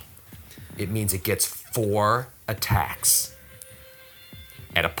 It means it gets 4 attacks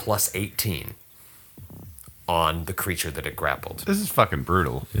at a plus 18 on the creature that it grappled. This is fucking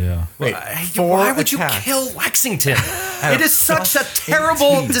brutal. Yeah. Wait, Why would you kill Lexington? It is such a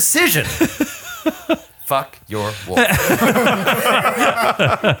terrible decision. Fuck your wolf.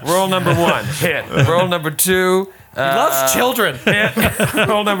 Roll number 1, hit. Roll number 2, He loves children. hit.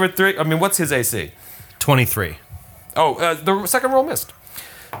 Roll number 3. I mean, what's his AC? 23. Oh, the second roll missed.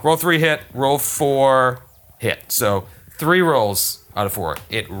 Roll 3, hit. Roll 4, hit. So 3 rolls out of 4.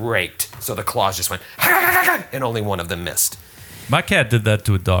 It raked. So the claws just went, and only one of them missed. My cat did that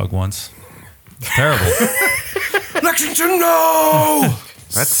to a dog once. It's terrible. Lexington, no!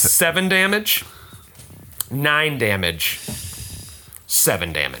 That's 7 damage, 9 damage,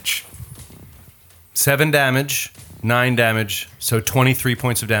 7 damage. 7 damage, 9 damage, so 23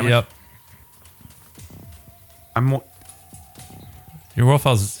 points of damage. Yep. Your wolf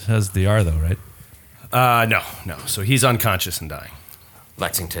has the R though, right? No. So he's unconscious and dying.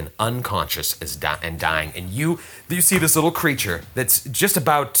 Lexington, unconscious, is dying, and you see this little creature that's just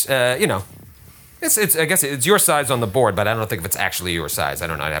about, it's I guess it's your size on the board, but I don't think if it's actually your size. I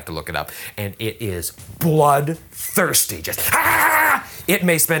don't know. I'd have to look it up. And it is bloodthirsty. Just It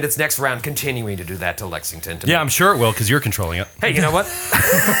may spend its next round continuing to do that to Lexington. Yeah, I'm sure it will because you're controlling it. Hey, you know what?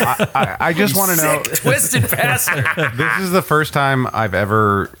 I just want to know. Twisted bastard. This is the first time I've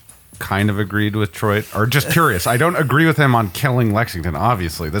ever kind of agreed with Troy, or just curious. I don't agree with him on killing Lexington,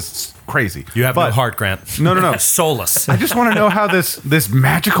 obviously. This is crazy. You have no heart, Grant. No. Soulless. I just want to know how this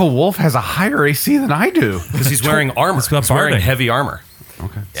magical wolf has a higher AC than I do. Because he's wearing armor. He's wearing heavy armor.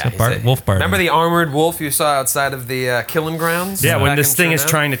 Okay. Yeah, wolf bard. Remember the armored wolf you saw outside of the killing grounds? Yeah, when back this in thing is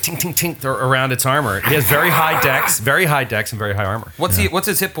Trinidad? trying to tink around its armor. He has very high dex, and very high armor. What's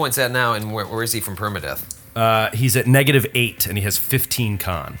his hit points at now, and where is he from permadeath? He's at -8, and he has 15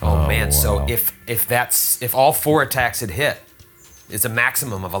 con. Oh man! So if all 4 attacks had hit, it's a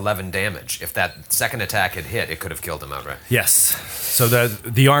maximum of 11 damage. If that second attack had hit, it could have killed him outright. Yes. So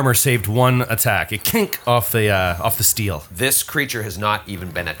the armor saved 1 attack. It kink off the steel. This creature has not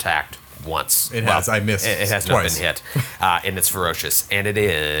even been attacked once. It has. I missed It has twice. not been hit, and it's ferocious. And it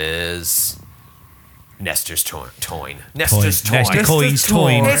is Nestor's toin. Nestor's toin. Nestor Coin's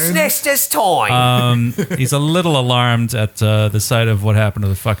toin. It's Nestor's toin. He's a little alarmed at the sight of what happened to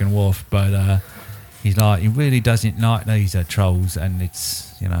the fucking wolf, but he's not. He really doesn't know these are trolls, and it's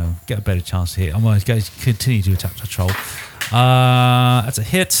get a better chance to hit. I'm going to continue to attack the troll. That's a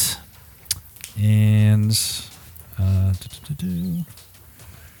hit, and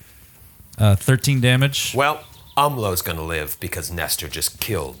 13 damage. Well, Umlo's gonna live because Nestor just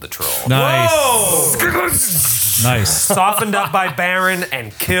killed the troll. Nice. Nice. Softened up by Baron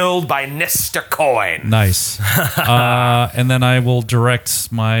and killed by Nestor Coin. Nice. And then I will direct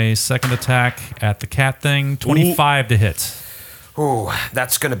my second attack at the cat thing. 25 to hit. Ooh,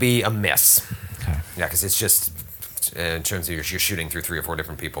 that's gonna be a miss. Okay. Yeah, because it's just in terms of you're shooting through 3 or 4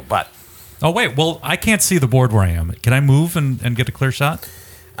 different people. But Oh, wait. Well, I can't see the board where I am. Can I move and get a clear shot?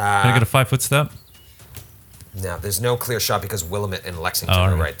 Can I get a 5-foot step? no, there's no clear shot because Willamette and Lexington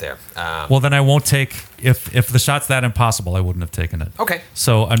are right there. Well, then I won't take... If the shot's that impossible, I wouldn't have taken it. Okay.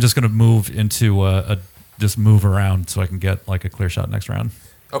 So I'm just going to move into just move around so I can get like a clear shot next round.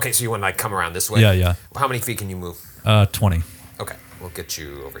 Okay, so you want to like come around this way? Yeah. How many feet can you move? 20. Okay, we'll get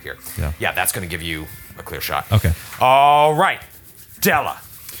you over here. Yeah. that's going to give you a clear shot. Okay. All right, Della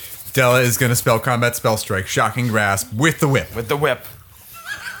Della is going to spell combat spell strike, shocking grasp with the whip. with the whip.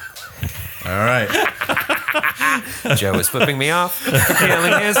 All right. Joe is flipping me off for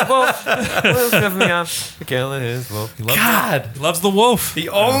killing his wolf. Will's flipping me off for killing his wolf. God, He loves the wolf. the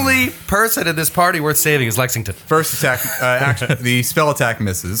only person in this party worth saving is Lexington. First attack, the spell attack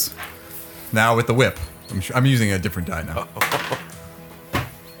misses. Now with the whip. I'm using a different die now.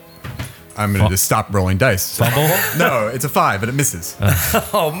 I'm going to just stop rolling dice. Fumble? No, it's a 5, but it misses.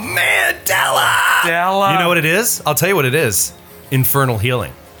 Oh man, Della! You know what it is? I'll tell you what it is. Infernal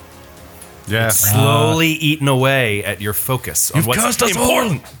healing. Yeah. Slowly eating away at your focus on what's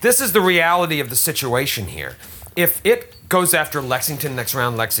important. This is the reality of the situation here. If it goes after Lexington next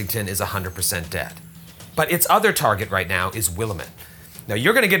round, Lexington is 100% dead. But its other target right now is Willamette. Now,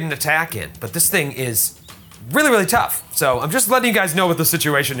 you're going to get an attack in, but this thing is really, really tough. So I'm just letting you guys know what the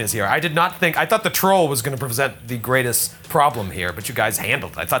situation is here. I thought the troll was going to present the greatest problem here, but you guys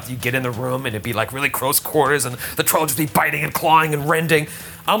handled it. I thought you'd get in the room and it'd be like really close quarters and the troll would just be biting and clawing and rending.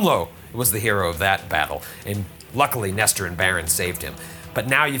 Umlo was the hero of that battle, and luckily Nestor and Baron saved him. But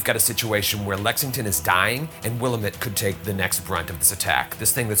now you've got a situation where Lexington is dying and Willamette could take the next brunt of this attack.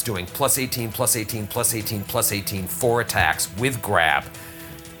 This thing that's doing plus 18, plus 18, plus 18, plus 18, 4 attacks with grab.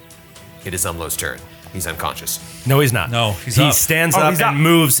 It is Umlo's turn. He's unconscious. No, he's not. No, he stands up and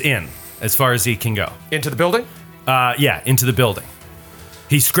moves in as far as he can go. Into the building? Yeah, into the building.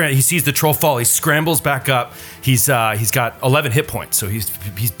 He sees the troll fall. He scrambles back up. He's got 11 hit points, so he's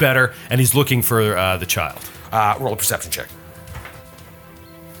better, and he's looking for the child. Roll a perception check.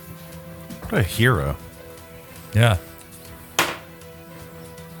 What a hero. Yeah.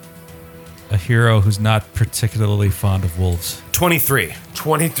 A hero who's not particularly fond of wolves. 23.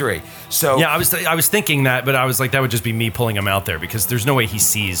 23. So Yeah, I was thinking that, but I was like, that would just be me pulling him out there because there's no way he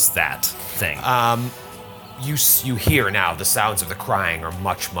sees that thing. you hear now the sounds of the crying are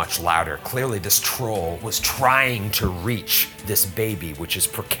much, much louder. Clearly this troll was trying to reach this baby, which is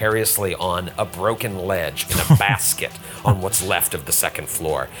precariously on a broken ledge in a basket on what's left of the second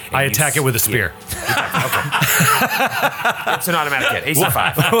floor. And I attack it with a spear. Okay. It's an automatic hit. AC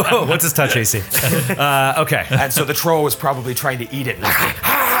 5. Whoa, what's his touch AC? Okay. And so the troll was probably trying to eat it.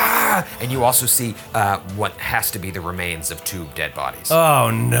 And you also see what has to be the remains of 2 dead bodies.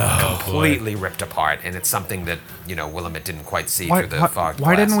 Oh, no. Completely ripped apart. And it's something that, Willamette didn't quite see through the fog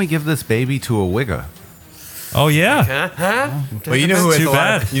why glass. didn't we give this baby to a Wigga? Oh yeah. Well, you know who has Too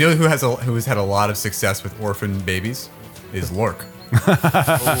bad. who has had a lot of success with orphan babies is Lork.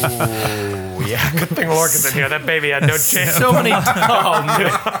 Oh, yeah. Good thing Lork is in here. That baby had no chance. So many. Oh,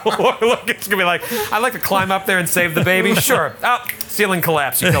 no. Look, it's going to be like, I'd like to climb up there and save the baby. Sure. Oh, ceiling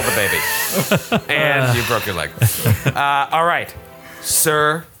collapse. You killed the baby. And you broke your leg. All right.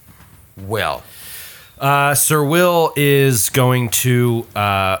 Sir Will. Sir Will is going to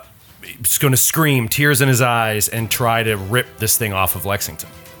scream, tears in his eyes, and try to rip this thing off of Lexington.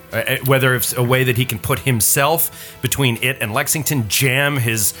 Whether it's a way that he can put himself between it and Lexington, jam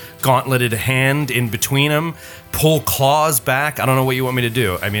his gauntleted hand in between them, pull claws back. I don't know what you want me to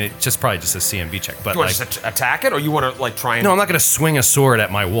do. I mean, it's probably just a CMB check. But You want to just attack it, or you want to try and... No, I'm not going to swing a sword at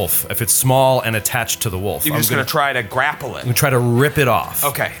my wolf if it's small and attached to the wolf. You're just going to try to grapple it. I'm going to try to rip it off.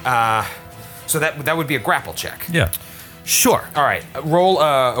 Okay. So that would be a grapple check. Yeah. Sure. All right. Roll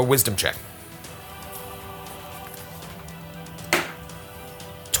a wisdom check.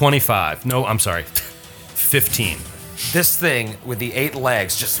 25. No, I'm sorry. 15. This thing with the 8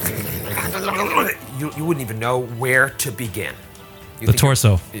 legs just... You wouldn't even know where to begin. The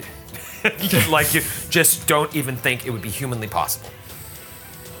torso. You just don't even think it would be humanly possible.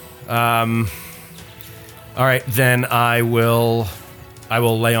 All right, then I will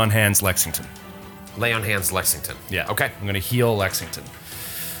lay on hands Lexington. Lay on hands Lexington. Yeah. Okay. I'm going to heal Lexington.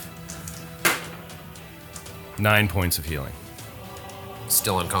 9 points of healing.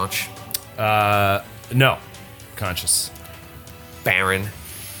 Still unconscious. No. Conscious. Baron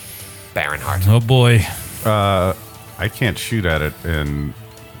Hart. Oh boy. I can't shoot at it, and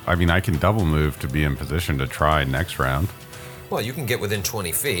I mean I can double move to be in position to try next round. Well, you can get within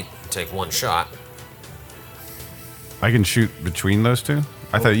 20 feet, take 1 shot. I can shoot between those two.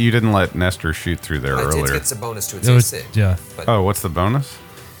 I thought you didn't let Nestor shoot through there earlier. It's a bonus to its It was- AC. yeah. But Oh, what's the bonus?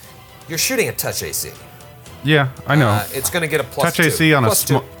 you're shooting at touch AC. Yeah, I know. It's going to get a plus touch 2. AC on Plus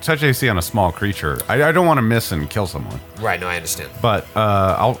 2. touch AC on a small creature. I don't want to miss and kill someone, Right, no, I understand. but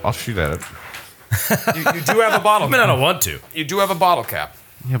I'll shoot at it. You do have a bottle I mean, I cap. don't want to. You do have a bottle cap.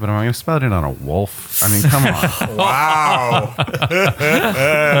 Yeah, but am I going to spell it in on a wolf? I mean, come on. Wow.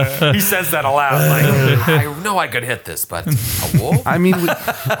 He says that aloud. Like, I know I could hit this, but a wolf? I mean,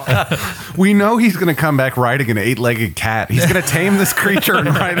 we know he's going to come back riding an 8-legged cat. He's going to tame this creature and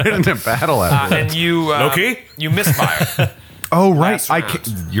ride it into battle after And you... Loki? You misfire. Oh, right. last I round.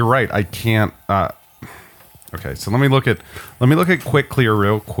 can't, you're right. I can't. Okay, so let me look at quick clear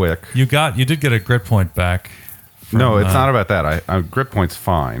real quick. You did get a grit point back. No, it's not about that. I grip point's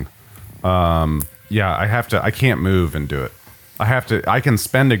fine. Yeah, I can't move and do it. I can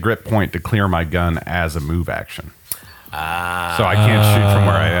spend a grip point to clear my gun as a move action. So I can't shoot from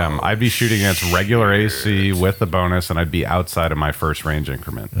where I am. I'd be shooting against regular AC with the bonus, and I'd be outside of my first range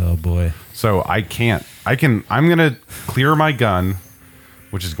increment. Oh boy. So I can't. I'm going to clear my gun,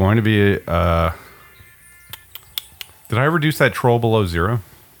 which is going to be. Did I reduce that troll below 0?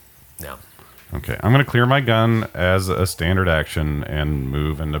 No. Okay, I'm going to clear my gun as a standard action and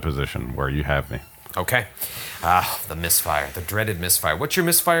move into position where you have me. Okay. The misfire, the dreaded misfire. What's your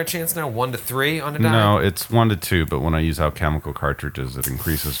misfire chance now? 1 to 3 on a die? No, it's 1 to 2, but when I use alchemical cartridges, it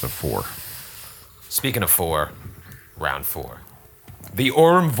increases to 4. Speaking of 4, round 4. The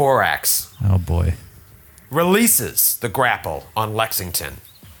Orm Vorax Oh boy. releases the grapple on Lexington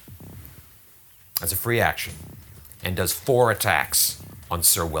as a free action and does 4 attacks on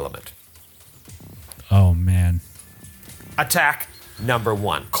Sir Willamette. Oh man. Attack number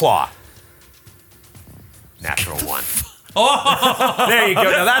 1, claw. Natural 1. There you go.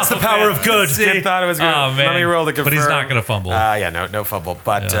 Now that's the power of good. Kid thought it was good. Oh, man. Let me roll to confirm. But he's not going to fumble. No fumble.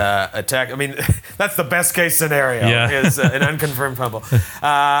 But attack. I mean, that's the best case scenario. Yeah. Is an unconfirmed fumble.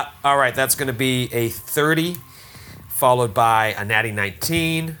 All right, that's going to be a 30, followed by a natty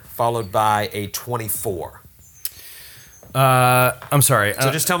 19, followed by a 24. I'm sorry. So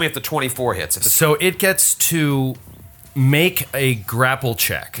just tell me if the 24 hits. If So it gets to make a grapple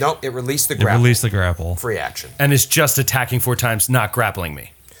check. Nope, it released the It grapple. released the grapple. Free action. And is just attacking 4 times, not grappling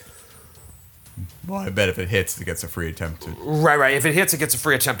me. Well, I bet if it hits, it gets a free attempt to. Right. If it hits, it gets a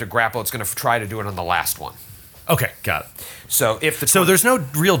free attempt to grapple. It's going to try to do it on the last one. Okay, got it. So if the So there's no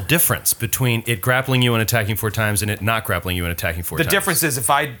real difference between it grappling you and attacking 4 times and it not grappling you and attacking 4 the times. difference is if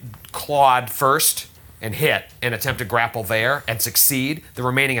I clawed first and hit and attempt to grapple there and succeed, the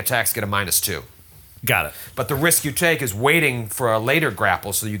remaining attacks get a -2. Got it. But the risk you take is waiting for a later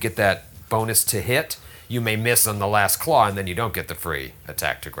grapple so you get that bonus to hit. You may miss on the last claw and then you don't get the free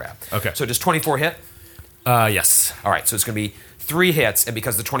attack to grab. Okay. So does 24 hit? Yes. All right, so it's going to be 3 hits, and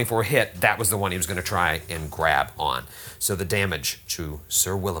because the 24 hit, that was the one he was going to try and grab on. So the damage to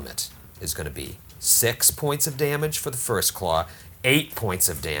Sir Willamette is going to be 6 points of damage for the first claw, 8 points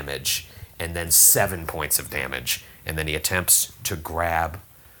of damage, and then 7 points of damage. And then he attempts to grab.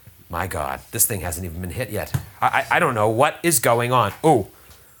 My God, this thing hasn't even been hit yet. I don't know what is going on.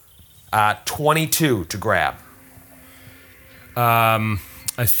 22 to grab.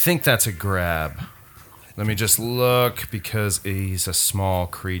 I think that's a grab. Let me just look because he's a small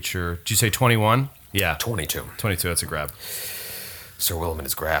creature. Did you say 21? Yeah. 22. 22, that's a grab. Sir Willamette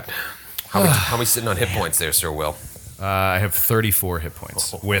is grabbed. How many sitting on hit points there, Sir Will? I have 34 hit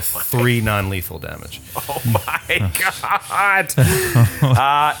points with 3 non-lethal damage. Oh my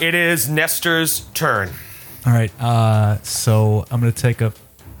God! It is Nestor's turn. All right. So I'm gonna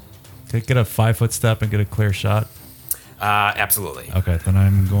get a 5-foot step and get a clear shot. Absolutely. Okay, then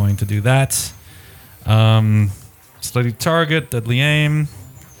I'm going to do that. Steady target, deadly aim.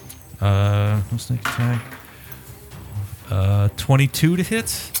 No sneak attack. 22 to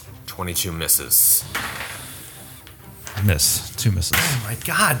hit. 22 misses. Miss. 2 misses. Oh my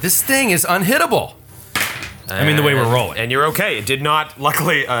God, this thing is unhittable. I mean, the way we're rolling. And you're okay. It did not,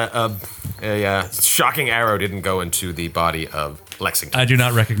 luckily, a shocking arrow didn't go into the body of Lexington. I do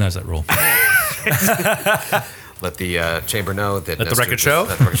not recognize that roll. Let the chamber know that. Let the record show.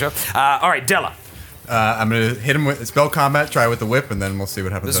 Let the record show. All right, Della. I'm going to hit him with spell combat, try with the whip, and then we'll see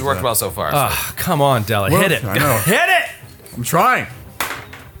what happens. This has after worked that. well so far. Oh, come on, Della. Well, Hit it. I know. Hit it! I'm trying.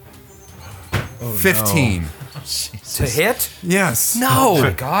 15. To hit? Yes. No. Oh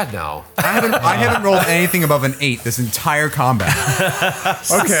my God, no. I haven't rolled anything above an 8 this entire combat.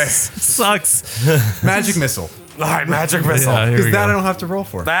 Okay. Sucks. Magic missile. All right, magic missile. Yeah, here Because we that go. I don't have to roll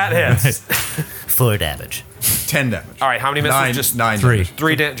for. That hits. 4 damage. 10 damage. All right, how many missiles? 9, Just 9 3. damage.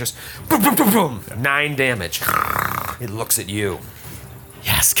 3 damage. Just boom, boom, boom, boom. 9 damage. It looks at you.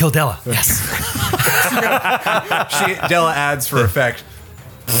 Yes, kill Della. Yes. Della adds for effect.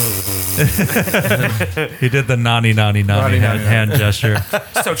 He did the nani hand gesture.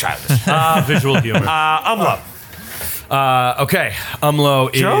 So childish. Visual humor. Umlo. Okay,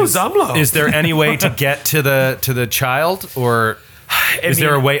 Umlo is. Joe's Umlo. Is there any way to get to the child, or is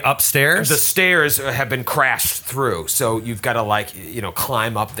there a way upstairs? The stairs have been crashed through, so you've got to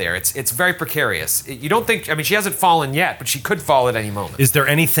climb up there. It's very precarious. You don't think? I mean, she hasn't fallen yet, but she could fall at any moment. Is there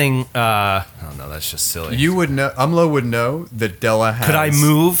anything? Oh no, that's just silly. You would know. Umlo would know that Della has. Could I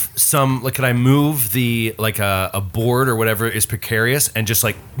move some? Like, could I move the a board or whatever is precarious and just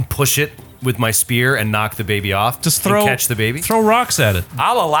push it with my spear and knock the baby off? Just and catch the baby. Throw rocks at it.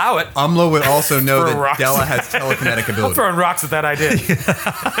 I'll allow it. Umlo would also know Throw that rocks. Della has telekinetic I'm ability. throwing rocks at that idea.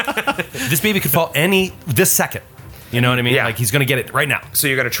 This baby could fall this second. You know what I mean? Yeah. Like, he's gonna get it right now. So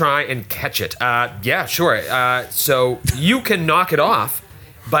you're going to try and catch it. Yeah, sure. So you can knock it off,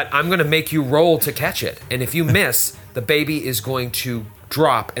 but I'm going to make you roll to catch it. And if you miss, the baby is going to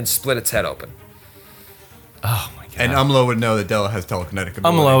drop and split its head open. Oh my God. And Umlo would know that Della has telekinetic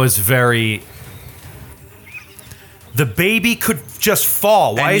ability. Umlo is very. The baby could just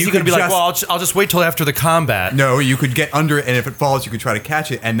fall. Why And is you he going to could be like, just- well, I'll just wait till after the combat? No, you could get under it, and if it falls, you could try to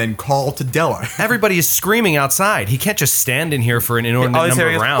catch it and then call to Della. Everybody is screaming outside. He can't just stand in here for an inordinate All he's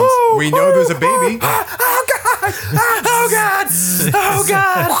number hearing of is, rounds. We know there's a baby. Oh God! Oh God! Oh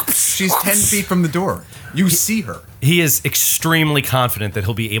God! She's 10 feet from the door. You see her. He is extremely confident that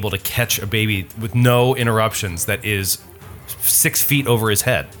he'll be able to catch a baby with no interruptions that is 6 feet over his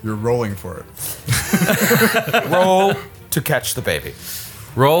head. You're rolling for it. Roll to catch the baby.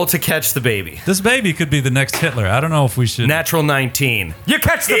 Roll to catch the baby. This baby could be the next Hitler. I don't know if we should. Natural 19. You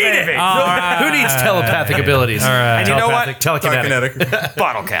catch the baby. Who needs telepathic abilities? All right. And you know what? Telekinetic. Telekinetic.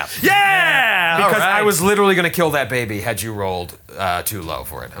 Bottle cap. Yeah! Because All right. I was literally going to kill that baby had you rolled too low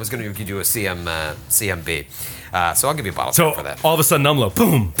for it. I was going to do a CMB. So I'll give you a bottle So cap for that. all of a sudden, Numlo,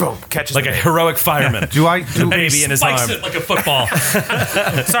 boom, Boom. Catches like the a baby. heroic fireman. Do I The do? baby in his Spikes arm. it like a football.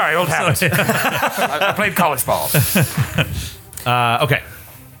 Sorry, old habit. I played college ball. Okay.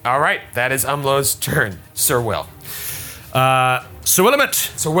 All right. That is Umlo's turn. Sir Will. So Willamette,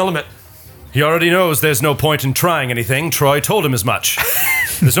 Sir Willamette. he already knows there's no point in trying anything. Troy told him as much.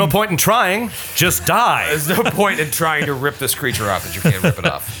 There's no point in trying. Just die. There's no point in trying to rip this creature off that you can't rip it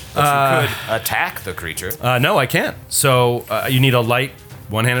off. But you could attack the creature. No, I can't. So you need a light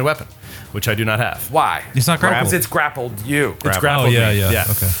one-handed weapon, which I do not have. Why? It's not grappled. Because it's grappled you. It's grappled. Oh, yeah, me. yeah.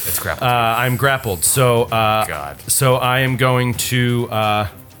 Okay. It's grappled. I'm grappled. So God. So I am going to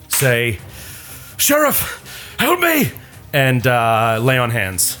say, Sheriff, help me, and lay on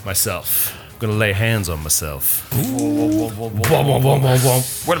hands myself. I'm gonna lay hands on myself. Wait a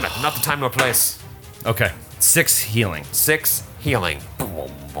minute. Not the time nor place. Okay, 6 healing. 6 healing.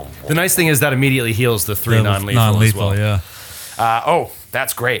 The nice thing is that immediately heals the 3 non-lethal, Non-lethal, as well. yeah. Oh,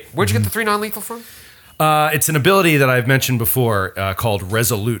 that's great. Where'd you get the 3 non-lethal from? It's an ability that I've mentioned before called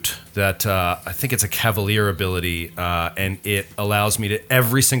Resolute. That I think it's a Cavalier ability, and it allows me to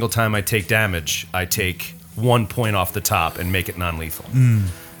every single time I take damage, I take 1 point off the top and make it non-lethal.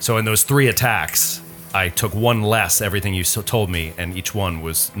 So in those 3 attacks, I took 1 less everything you told me, and each one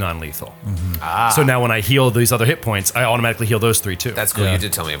was non-lethal. So now when I heal these other hit points, I automatically heal those 3 too. That's cool. Yeah. You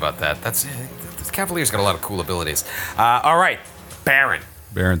did tell me about that. This Cavalier's got a lot of cool abilities. All right, Baron.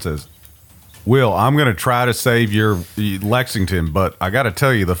 Baron says, Will, I'm going to try to save your Lexington, but I got to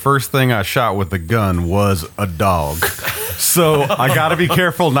tell you, the first thing I shot with the gun was a dog. So I got to be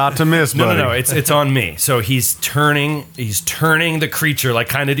careful not to miss, buddy. No, it's on me. So he's turning the creature like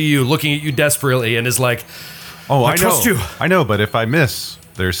kind of to you, looking at you desperately, and is like, Oh, I trust know. you. I know, but if I miss,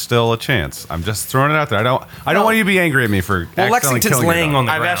 there's still a chance. I'm just throwing it out there. I don't want you to be angry at me for well, accidentally Lexington's killing your laying dog. on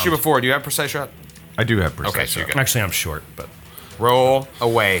the I've ground. asked you before. Do you have precise shot? I do have precise Okay, so shot. you're good. Actually, I'm short, but Roll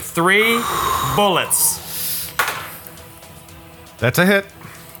away. 3 bullets. That's a hit.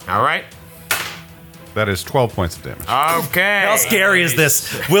 All right. That is 12 points of damage. Okay. how scary is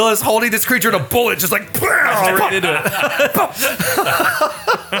this? Will is holding this creature and a bullet just like right into it.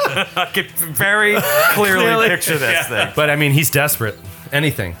 I can very clearly picture this thing. But I mean, he's desperate.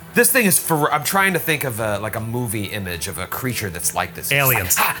 Anything. This thing is for. I'm trying to think of like a movie image of a creature that's like this.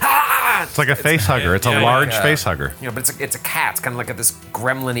 Aliens. It's like a face hugger. It's a large face hugger. You know, but it's a cat. It's kind of like this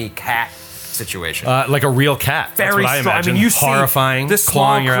gremlin-y cat situation. Like a real cat. Very That's what strong. I imagine. mean, you horrifying, see this small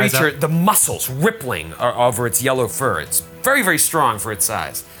clawing your eyes creature, out. the muscles rippling over its yellow fur. It's very, very strong for its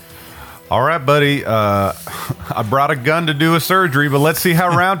size. All right, buddy. I brought a gun to do a surgery, but let's see how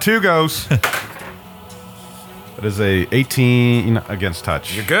round 2 goes. That is a 18 against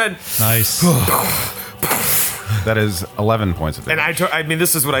touch. You're good. Nice. That is 11 points of damage. And I mean,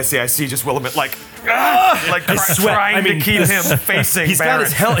 this is what I see. I see just Willamette like trying to keep him facing He's got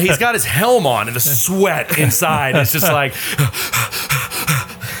Baron. he's got his helm on, and the sweat inside is just like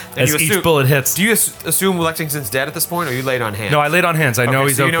as you each assume- bullet hits. Do you assume Lexington's dead at this point, or you laid on hands? No, I laid on hands. I know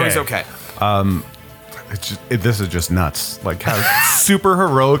he's so okay. You know he's okay. This is just nuts. Like how super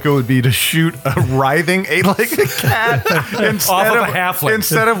heroic it would be to shoot a writhing 8-legged cat instead Off of a halfling.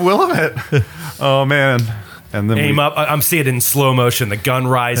 instead of Willamette. Oh man! And then Aim up. I'm seeing it in slow motion. The gun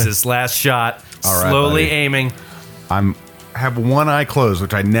rises. Last shot. All right, slowly buddy. aiming. have one eye closed,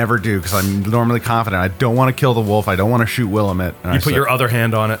 which I never do because I'm normally confident. I don't want to kill the wolf. I don't want to shoot Willamette. And You put your other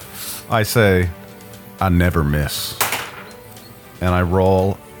hand on it. I say, I never miss, and I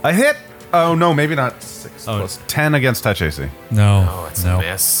roll a hit. Oh no, maybe not 6 plus 10 against touch AC. No. Oh, it's no. a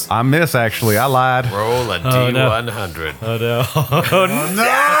miss. I miss actually. I lied. Roll a D100. Oh no!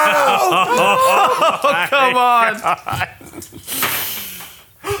 Come on.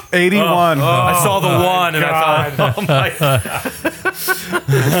 81. I saw the one and I thought, oh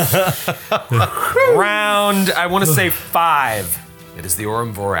my! Round, I want to say 5. It is the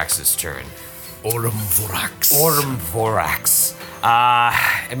Orem Vorax's turn. Ormvorax. Ormvorax.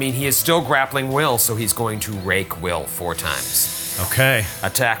 I mean, he is still grappling Will, so he's going to rake Will 4 times. Okay.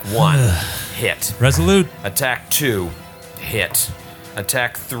 Attack 1, hit. Resolute. Attack 2, hit.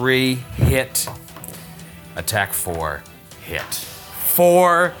 Attack 3, hit. Attack 4, hit.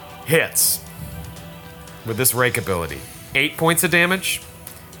 4 hits with this rake ability. 8 points of damage,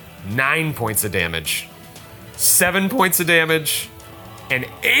 9 points of damage, 7 points of damage, and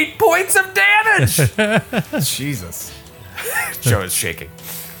 8 points of damage! Jesus. Joe is shaking.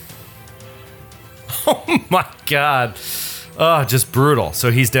 Oh my god. Oh, just brutal.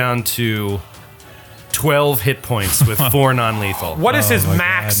 So he's down to 12 hit points with 4 non-lethal. What is his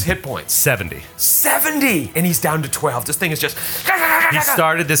max hit points? 70. 70! And he's down to 12. This thing is just... He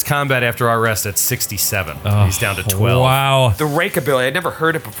started this combat after our rest at 67. He's down to 12. Wow. The rake ability, I'd never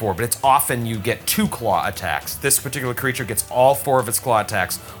heard it before, but it's often you get 2 claw attacks. This particular creature gets all 4 of its claw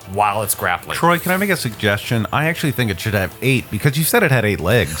attacks while it's grappling. Troy, can I make a suggestion? I actually think it should have 8 because you said it had 8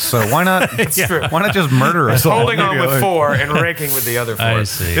 legs. So why not? It's true. Why not just murder us all? Holding on with 4 and raking with the other 4. I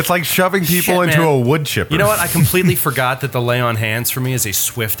see. It's like shoving people Shit, into man. a wood chipper. You know what? I completely forgot that the lay on hands for me is a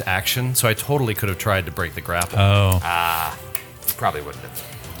swift action, so I totally could have tried to break the grapple. Probably wouldn't have.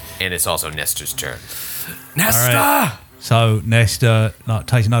 And it's also Nestor's turn. Nesta! All So Nesta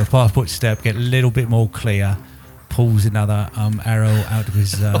takes another passport step, get a little bit more clear, pulls another arrow out of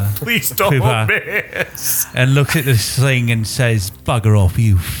his Please don't quiver, miss. and looks at this thing and says, "Bugger off,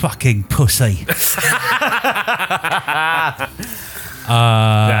 you fucking pussy." That's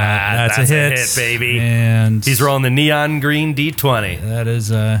a hit, baby. And He's rolling the neon green D20. that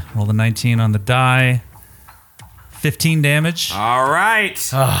is roll the 19 on the die. 15 damage. All right.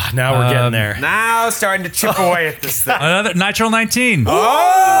 Now we're getting there. Now starting to chip away at this thing. Another natural 19.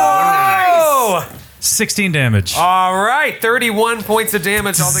 Oh, nice. 16 damage. All right. 31 points of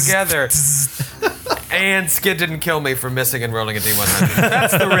damage altogether. And Skid didn't kill me for missing and rolling a D100.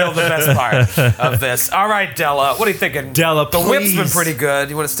 That's the best part of this. All right, Della. What are you thinking? Della, the whip's been please. pretty good.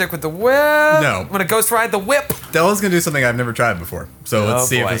 You want to stick with the whip? No. Want to ghost ride the whip? Della's gonna do something I've never tried before. So let's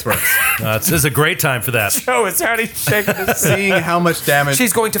see if boy. this works. This is a great time for that. Joe is already shaking his Seeing how much damage.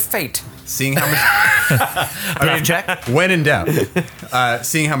 She's going to fate. Seeing how much. Check. When in doubt,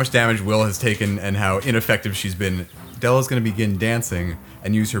 seeing how much damage Will has taken and how ineffective she's been, Della's going to begin dancing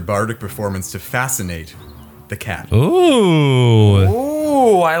and use her bardic performance to fascinate the cat. Ooh.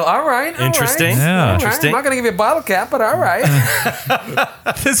 Ooh, all right. Interesting. Yeah. All right. Interesting. I'm not going to give you a bottle cap, but all right.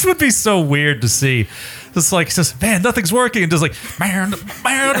 This would be so weird to see. Just man, nothing's working, and just like man,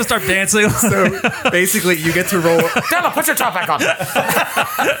 to start dancing. So basically, you get to roll. Della, put your top back on.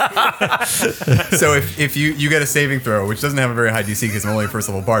 So if you get a saving throw, which doesn't have a very high DC because I'm only a first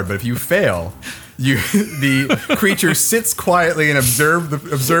level bard, but if you fail, the creature sits quietly and observes the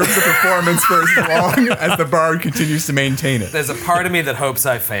performance for as long as the bard continues to maintain it. There's a part of me that hopes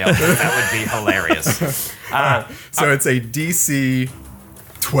I fail. That would be hilarious. So it's a DC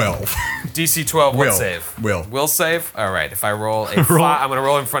 12. DC 12 will Will. save. Will Save? All right. If I roll a 5, I'm going to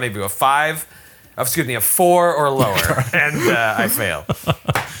roll in front of you. A 4 or lower. And I fail.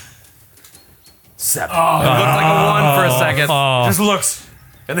 7. It looked like a 1 for a second. Just looks.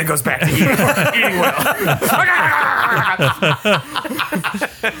 And then goes back to eating well.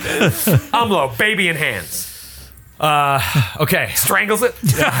 Umlo, baby in hands. Okay. Strangles it.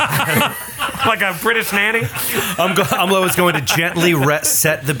 Like a British nanny. Umlo is going to gently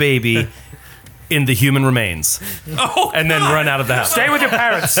set the baby in the human remains. And then run out of the house. Stay with your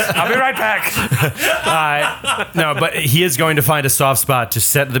parents. I'll be right back. No, but he is going to find a soft spot to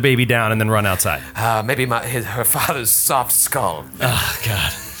set the baby down and then run outside. Maybe her father's soft skull. Oh,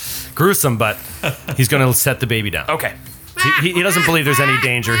 God. Gruesome, but he's going to set the baby down. Okay. He doesn't believe there's any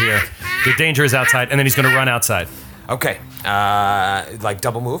danger here. The danger is outside, and then he's going to run outside. Okay. Like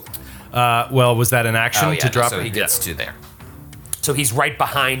double move? Well, was that an action to drop so her? he gets to there. So he's right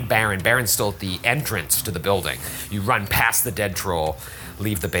behind Baron. Baron's still at the entrance to the building. You run past the dead troll,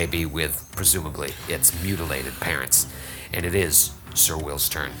 leave the baby with, presumably, its mutilated parents. And it is Sir Will's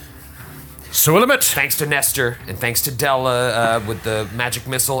turn. Sulamit! Thanks to Nestor, and thanks to Della with the magic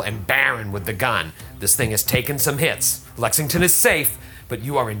missile, and Baron with the gun. This thing has taken some hits. Lexington is safe, but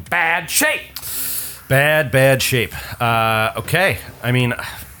you are in bad shape. Bad shape. Okay. I mean,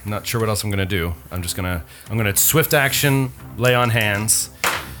 I'm not sure what else I'm gonna do. I'm gonna swift action, lay on hands.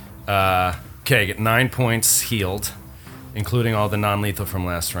 Okay, get 9 points healed, including all the non-lethal from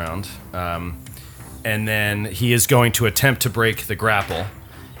last round. And then he is going to attempt to break the grapple.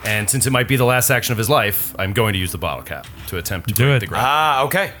 And since it might be the last action of his life, I'm going to use the bottle cap to attempt to break the grapple.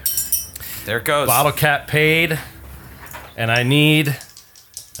 Okay. There it goes. Bottle cap paid, and I need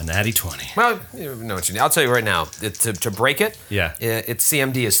A natty 20. Well, you know what you need. I'll tell you right now. To break it, Yeah. its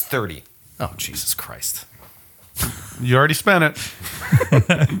CMD is 30. Oh, Jesus Christ. You already spent it.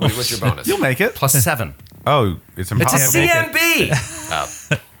 What's your bonus? You'll make it. Plus 7. Oh, it's It's a impossible. CMB.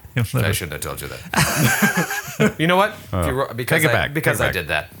 I shouldn't have told you that. You know what? If you because Take it back. Because Take it I back. did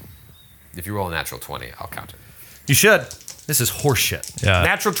that. If you roll a natural 20, I'll count it. You should. This is horseshit. Yeah.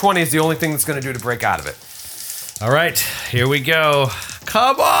 Natural 20 is the only thing that's going to do to break out of it. All right, here we go.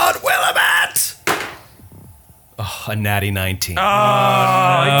 Come on, Willamette. Oh, a natty 19.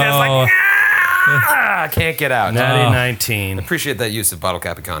 I can't get out. Natty 19. Appreciate that use of bottle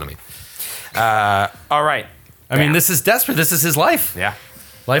cap economy. All right. I mean, this is desperate. This is his life. Yeah.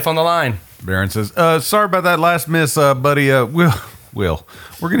 Life on the line. Baron says, sorry about that last miss, buddy. Will,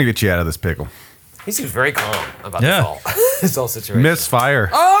 we're going to get you out of this pickle. He seems very calm about Yeah. this whole situation. Misfire.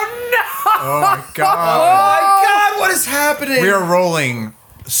 Oh, no! Oh my Oh, god. my God, what is happening? We are rolling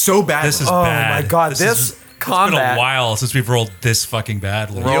so badly. This is Oh, bad. my God, this It's been combat. a while since we've rolled this fucking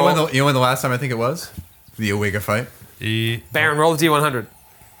badly. You know when the last time I think it was? The Awega fight? Baron, roll the D100.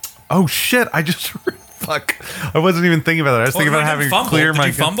 Oh, shit. I just... Fuck. I wasn't even thinking about that. I was thinking about having to clear my...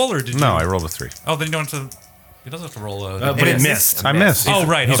 Did you fumble or did you? No, I rolled a 3. Oh, then you don't have to. He doesn't have to roll a. But it missed. I missed. Oh,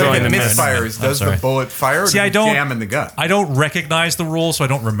 right. So okay. if it Never mind. misfires, I'm does the sorry. bullet fire or See, does I it don't- jam in the gut? I don't recognize the rule, so I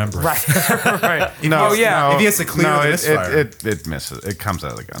don't remember it. Right. No, Oh, yeah. no, If he has to clear no, the it, misfire. it misses. It comes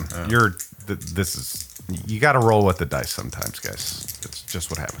out of the gun. This is... You got to roll with the dice sometimes, guys. It's just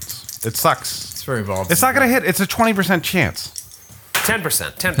what happens. It sucks. It's very evolved. It's not going to hit. It's a 20% chance. 10%.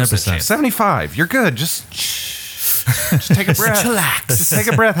 10% 10%. chance. 75. You're good. Just take a breath. Just take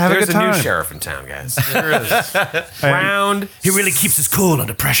a breath. Have There's a good a time. new sheriff in town, guys. There is. Round He really keeps his cool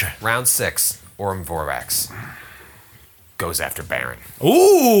under pressure. round 6. Orm Vorax goes after Baron.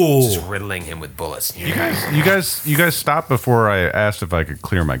 Ooh. Just riddling him with bullets. You guys stopped before I asked if I could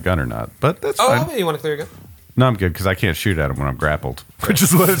clear my gun or not. But that's Oh, fine. you want to clear your gun? No, I'm good because I can't shoot at him when I'm grappled, which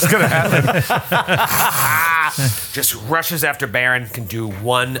is what's going to happen. Just rushes after Baron, can do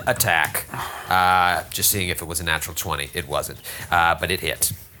one attack. Just seeing if it was a natural 20. It wasn't. But it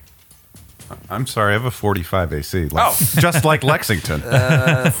hit. I'm sorry, I have a 45 AC. Just like Lexington.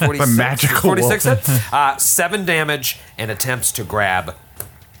 46, magical 46 hit. 7 damage and attempts to grab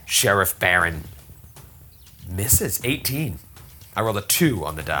Sheriff Baron. Misses. 18. I rolled a 2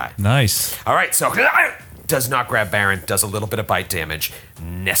 on the die. Nice. All right, so does not grab Baron, does a little bit of bite damage.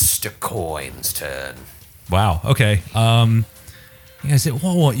 Nestor Coin's turn. Wow. Okay. You guys,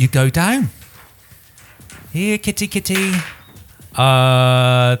 what? You go down. Here, kitty, kitty.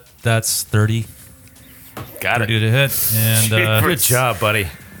 That's 30. Got 30 it. to hit, and Good job, buddy.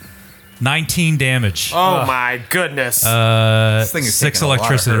 19 damage. Oh my goodness. This thing is 6 taking a lot of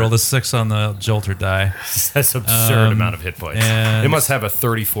electricity. hurt. Roll the 6 on the jolter die. That's absurd amount of hit points. and- It must have a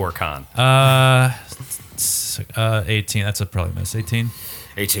 34 con. 18. That's a probably miss. 18.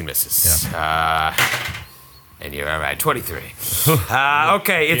 18 misses. And you're all right. 23.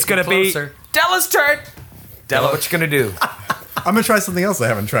 Okay, it's going to be closer. Della's turn. Della, what you going to do? I'm going to try something else I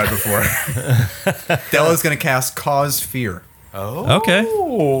haven't tried before. Della's going to cast Cause Fear. Okay.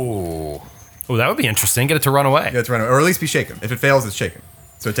 Oh, that would be interesting. Get it to run away. You have to run, or at least be shaken. If it fails, it's shaken.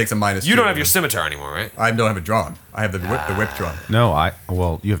 So it takes a -2. You don't have your scimitar anymore, right? I don't have it drawn. I have the whip drawn. No,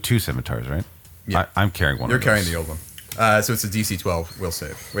 well, you have 2 scimitars, right? Yeah. I'm carrying one You're of carrying those. the old one. So it's a DC 12 will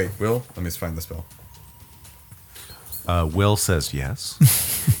save. Wait, will? Let me just find the spell. Will says yes.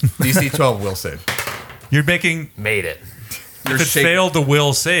 DC 12 will save. You're making. Made it. You're If it shaken. failed the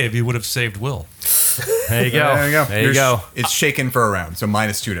will save, you would have saved Will. There you go. There you go. There you go. It's shaken for a round, so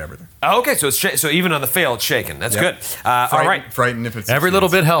 -2 to everything. Oh, okay, so it's so even on the fail, it's shaken. That's good. All right. Frightened if it's Every little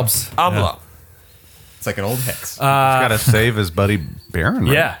bit helps. Umlo. It's like an old hex. He's got to save his buddy Baron,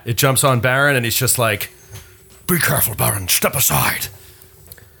 right? Yeah, it jumps on Baron, and he's just like, "Be careful, Baron. Step aside."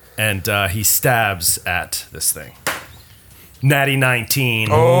 And he stabs at this thing. Natty 19.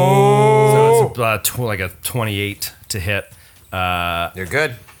 Oh, so it's like a 28 to hit. You're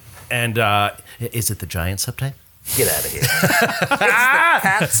good. And Is it the giant subtype? Get out of here.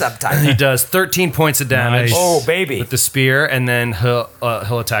 Cat subtype. he does 13 points of damage. Nice. Oh, baby. With the spear, and then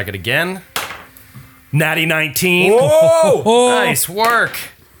he'll attack it again. Natty 19. Whoa! Nice work.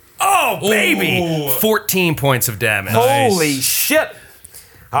 Oh, baby. 14 points of damage. Holy shit.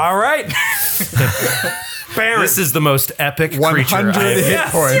 All right. Baron. This is the most epic creature 100 I've hit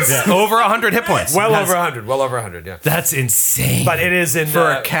points. Yeah, over 100 hit points. well That's- over 100. Well over 100, yeah. That's insane. But it is in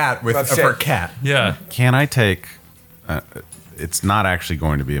For a cat with rough for a shape. cat. Yeah. Can I take... it's not actually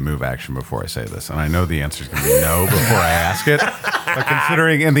going to be a move action before I say this, and I know the answer is going to be no before I ask it. But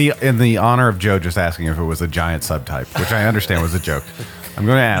considering in the honor of Joe just asking if it was a giant subtype, which I understand was a joke, I'm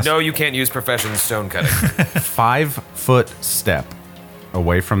going to ask. No, you can't use profession stone cutting. 5-foot step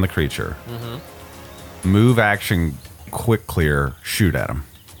away from the creature. Move action, quick clear, shoot at him.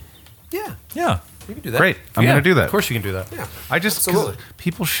 Yeah, Yeah. you can do that. Great. I'm Yeah, going to do that. Of course you can do that. Yeah. I just, 'cause Absolutely.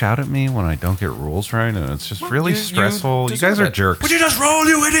 people shout at me when I don't get rules right, and it's just really you stressful. You guys deserve are it. jerks. Would you just roll,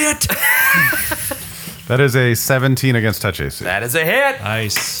 you idiot? That is a 17 against touch AC. That is a hit.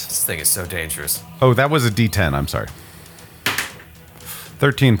 Nice. This thing is so dangerous. Oh, that was a D10. I'm sorry.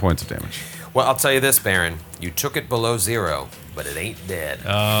 13 points of damage. Well, I'll tell you this, Baron. You took it below 0, but it ain't dead.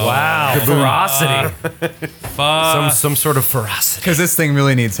 Wow, ferocity. Some sort of ferocity. Because this thing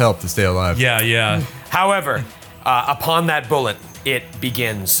really needs help to stay alive. Yeah, yeah. However, upon that bullet, it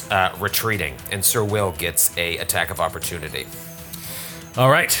begins retreating, and Sir Will gets a attack of opportunity. All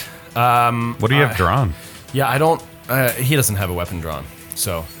right. What do you have drawn? Yeah, I don't. He doesn't have a weapon drawn,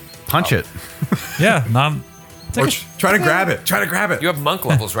 so Punch it. Yeah, non. Or try to grab it. Try to grab it. You have monk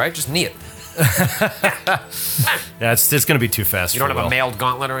levels, right? Just knee it. yeah, it's going to be too fast. You don't for have a Will. mailed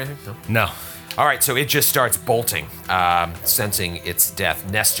gauntlet or anything? No. No. All right, so it just starts bolting, sensing its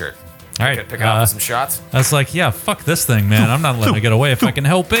death. Nestor, All right. pick it off with some shots. I was like, yeah, fuck this thing, man. I'm not letting it get away if I can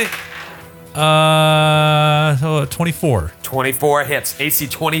help it. So 24. 24 hits, AC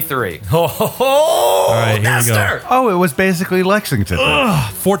 23. All right, here we go. Oh, it was basically Lexington.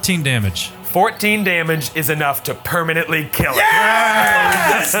 14 damage. 14 damage is enough to permanently kill it.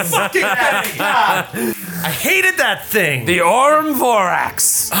 I hated that thing. The Orm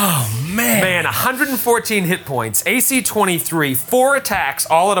Vorax. Oh, man. Man, 114 hit points, AC 23, 4 attacks,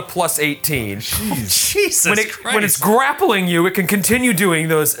 all at a plus 18. Jesus When it's grappling you, it can continue doing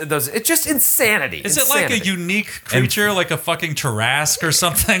those. It's just insanity. Is it like a unique creature, like a fucking Tarrasque or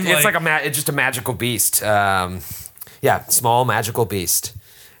something? It's like it's just a magical beast. Yeah, small magical beast.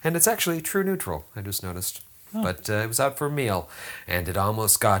 And it's actually true neutral, I just noticed. But it was out for a meal, and it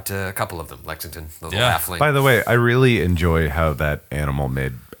almost got a couple of them. Lexington, the little halfling. By the way, I really enjoy how that animal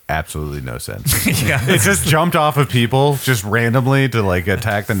made absolutely no sense. It just jumped off of people just randomly to like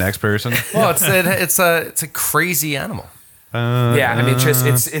attack the next person. Well, it's a crazy animal. Yeah, I mean, just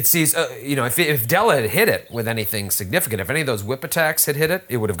it sees. If Della had hit it with anything significant, if any of those whip attacks had hit it,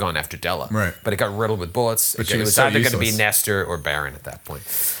 it would have gone after Della. Right. But it got riddled with bullets. But It she was was so either going to be useless. Nestor or Baron at that point.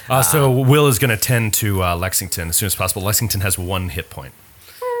 So Will is going to tend to Lexington as soon as possible. Lexington has 1 hit point.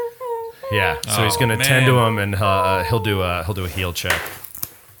 Yeah, so he's going to tend to him, and he'll do a heal check.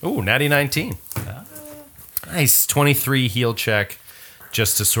 Ooh, natty 19. Nice 23 heal check,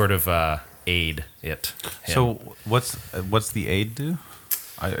 just to sort of aid it. him. So what's the aid do?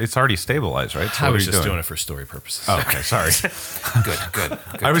 It's already stabilized, right? So I what was are you just doing it for story purposes. Oh, okay, sorry. Good.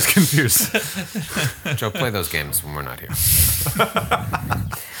 I was confused. Joe, play those games when we're not here.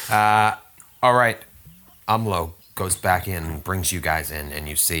 All right. Umlo goes back in and brings you guys in, and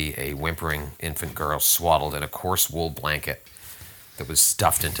you see a whimpering infant girl swaddled in a coarse wool blanket that was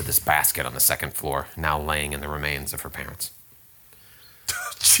stuffed into this basket on the second floor, now laying in the remains of her parents.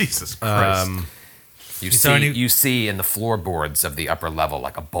 Jesus Christ. You see in the floorboards of the upper level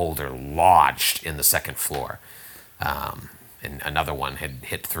like a boulder lodged in the second floor. And another one had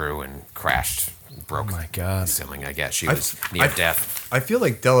hit through and crashed, broke the ceiling, I guess. She was near death. I feel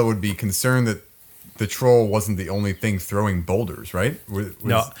like Della would be concerned that the troll wasn't the only thing throwing boulders, right?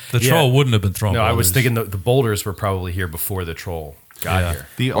 No, The troll wouldn't have been thrown. No, I was boulders. thinking the boulders were probably here before the troll got here.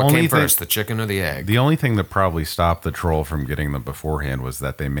 The What only came thing, first, the chicken or the egg? the only thing that probably stopped the troll from getting them beforehand was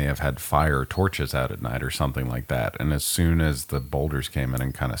that they may have had fire torches out at night or something like that. And as soon as the boulders came in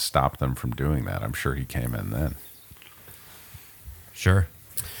and kind of stopped them from doing that, I'm sure he came in then. Sure.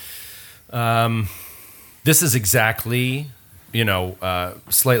 This is exactly,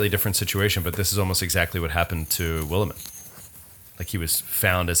 slightly different situation, but this is almost exactly what happened to Willamette. Like he was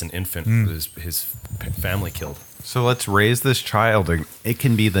found as an infant with his family killed. So let's raise this child, and it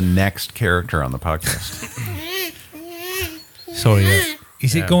can be the next character on the podcast. Sorry,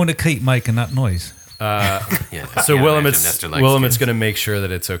 is it going to keep making that noise? Yeah, So I can't imagine Willamette's Nestor likes Willamette's kids. going to make sure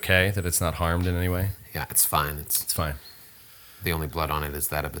that it's okay, that it's not harmed in any way. Yeah, it's fine. It's fine. The only blood on it is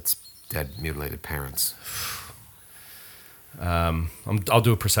that of its dead, mutilated parents. I'll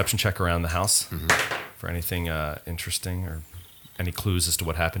do a perception check around the house for anything interesting or any clues as to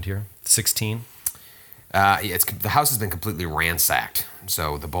what happened here. 16. The house has been completely ransacked.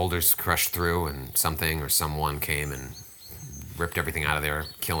 So the boulders crushed through, and something or someone came and ripped everything out of there,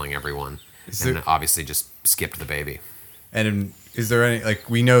 killing everyone, and obviously just skipped the baby. And is there any, like,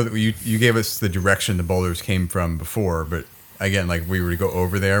 we know that you gave us the direction the boulders came from before, but again, like, we were to go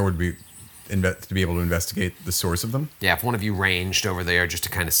over there, would we to be able to investigate the source of them? Yeah, if one of you ranged over there just to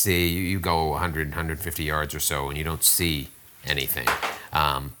kind of see, you go 100, 150 yards or so, and you don't see anything.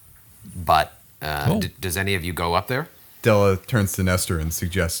 But Cool. does any of you go up there? Della turns to Nestor and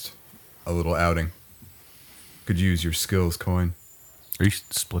suggests a little outing. Could use your skills, Coin. Are you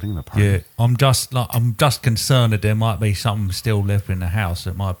splitting the party? Yeah, I'm just concerned that there might be something still left in the house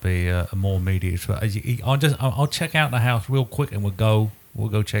that might be a more immediate. I'll check out the house real quick and we'll go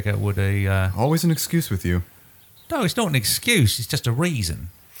check out what the. Always an excuse with you. No, it's not an excuse. It's just a reason.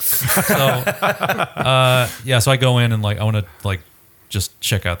 So, so I go in and I want to just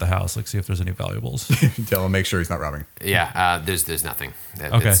check out the house, see if there's any valuables. Della, make sure he's not robbing. Yeah, there's nothing.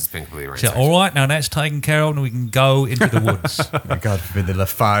 Okay. It's been completely So, ransacked. all right, now that's taken care of, and we can go into the woods. God forbid they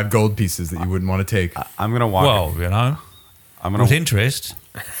left 5 gold pieces that you wouldn't want to take. I'm gonna walk. Well, I'm with gonna. interest.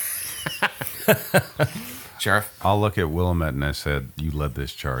 Sheriff? I'll look at Willamette and I said, "You led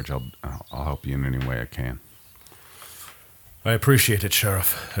this charge. I'll help you in any way I can." I appreciate it,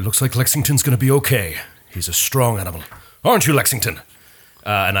 Sheriff. It looks like Lexington's going to be okay. He's a strong animal. Aren't you, Lexington?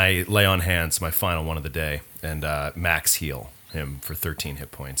 And I lay on hands, my final one of the day, and max heal him for 13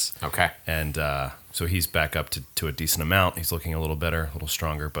 hit points. Okay. And so he's back up to a decent amount. He's looking a little better, a little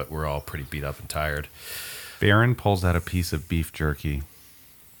stronger, but we're all pretty beat up and tired. Baron pulls out a piece of beef jerky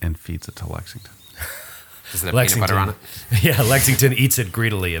and feeds it to Lexington. Does it have peanut butter on it? Yeah, Lexington eats it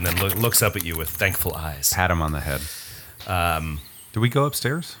greedily and then looks up at you with thankful eyes. Pat him on the head. Do we go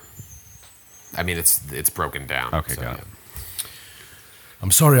upstairs? I mean, it's broken down. Okay, got it. I'm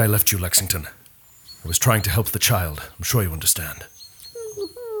sorry I left you, Lexington. I was trying to help the child. I'm sure you understand.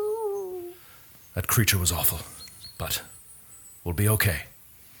 That creature was awful, but we'll be okay.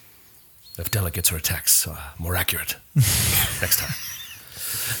 If Della gets her attacks more accurate next time.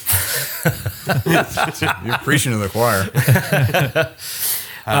 You're preaching to the choir.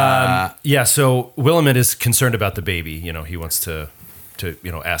 Yeah, so Willamette is concerned about the baby. He wants to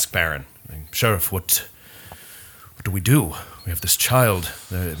ask Baron, Sheriff, what do we do? We have this child.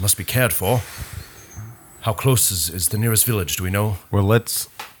 It must be cared for. How close is the nearest village? Do we know? Well, let's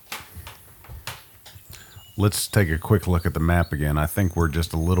take a quick look at the map again. I think we're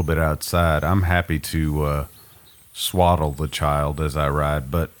just a little bit outside. I'm happy to swaddle the child as I ride,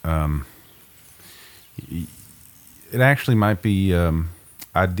 but it actually might be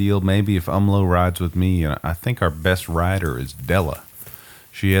ideal maybe if Umlo rides with me. I think our best rider is Della.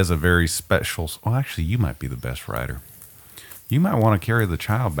 She has a very special... Well, actually, you might be the best rider. You might want to carry the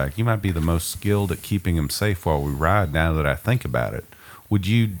child back. You might be the most skilled at keeping him safe while we ride, now that I think about it. Would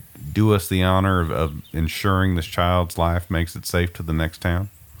you do us the honor of ensuring this child's life makes it safe to the next town?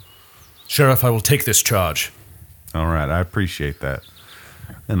 Sheriff, I will take this charge. All right, I appreciate that.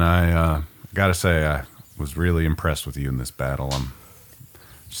 And I got to say, I was really impressed with you in this battle. I'm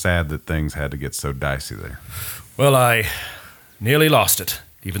sad that things had to get so dicey there. Well, I nearly lost it,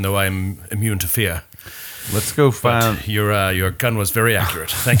 even though I'm immune to fear. Let's go find... But your gun was very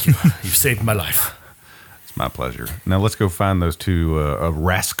accurate. Thank you. You've saved my life. It's my pleasure. Now let's go find those 2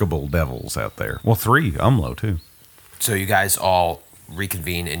 rascable devils out there. Well, 3, Umlo, too. So you guys all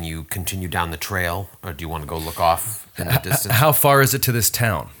reconvene and you continue down the trail, or do you want to go look off in the distance? How far is it to this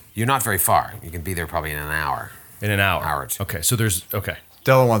town? You're not very far. You can be there probably in an hour. In an hour? Hour or two. Okay, so there's... Okay.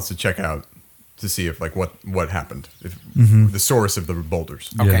 Della wants to check out to see if what happened, if the source of the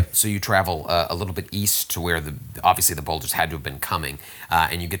boulders. Okay, so you travel a little bit east to where obviously the boulders had to have been coming,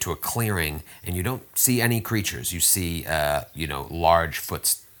 and you get to a clearing, and you don't see any creatures. You see, large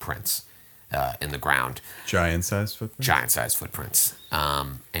footprints in the ground. Giant-sized footprints? Giant-sized footprints.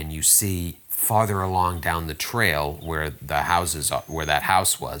 And you see farther along down the trail where that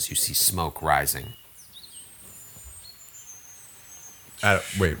house was, you see smoke rising.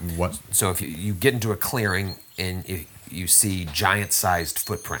 Wait, what? So if you get into a clearing and you see giant-sized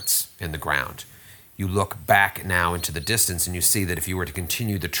footprints in the ground, you look back now into the distance and you see that if you were to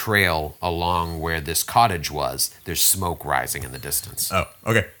continue the trail along where this cottage was, there's smoke rising in the distance. Oh,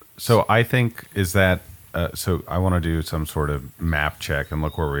 okay. So I think so I want to do some sort of map check and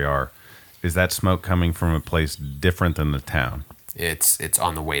look where we are. Is that smoke coming from a place different than the town? It's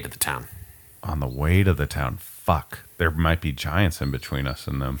on the way to the town. On the way to the town. Fuck. There might be giants in between us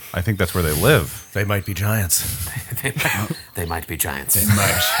and them. I think that's where they live. They might be giants. They might be giants.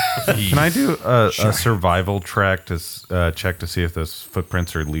 Can I do a survival check to see if those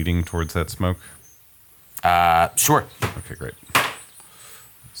footprints are leading towards that smoke? Sure. Okay, great.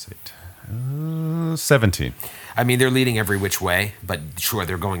 17. I mean, they're leading every which way, but sure,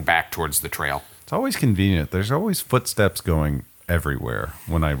 they're going back towards the trail. It's always convenient. There's always footsteps going everywhere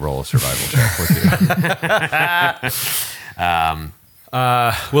when I roll a survival check with you.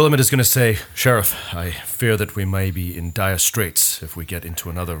 Willamette is going to say, Sheriff, I fear that we may be in dire straits if we get into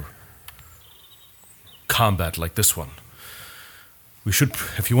another combat like this one.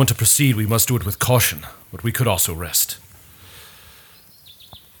 If you want to proceed, we must do it with caution, but we could also rest.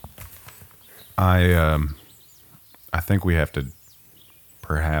 I think we have to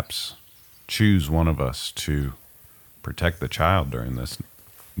perhaps choose one of us to protect the child during this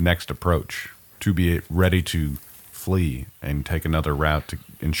next approach, to be ready to flee and take another route to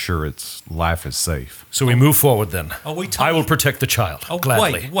ensure its life is safe. So we move forward then. Are we I will protect the child,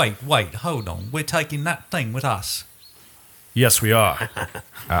 gladly. Wait, hold on. We're taking that thing with us. Yes, we are.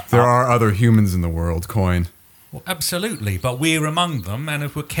 There are other humans in the world, Coin. Well, absolutely, but we're among them, and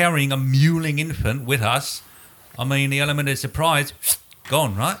if we're carrying a mewling infant with us, I mean, the element of surprise,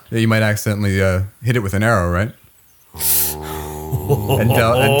 gone, right? Yeah, you might accidentally hit it with an arrow, right? And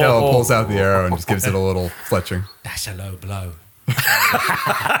Della pulls out the arrow and just gives it a little fletching. That's a low blow.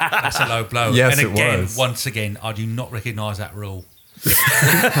 That's a low blow. Yes, and again, it was. once again, I do not recognise that rule.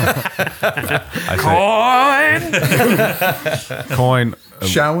 Coin.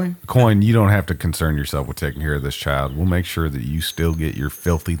 Shall we? Coin, you don't have to concern yourself with taking care of this child. We'll make sure that you still get your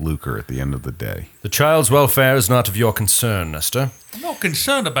filthy lucre at the end of the day. The child's welfare is not of your concern, Nestor. I'm not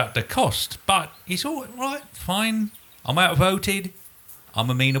concerned about the cost, but it's all right, fine. I'm outvoted. I'm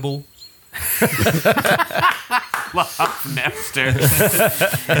amenable. Love Nestor.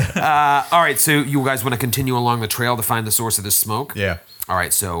 All right, so you guys want to continue along the trail to find the source of the smoke? Yeah. All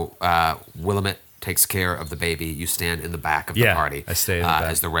right, so Willamette takes care of the baby. You stand in the back of the party. I stay in the back.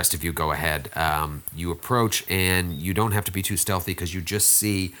 As the rest of you go ahead. You approach, and you don't have to be too stealthy because you just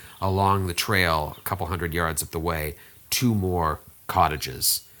see along the trail, a couple 100 yards up the way, 2 more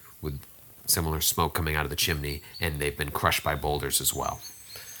cottages with similar smoke coming out of the chimney, and they've been crushed by boulders as well.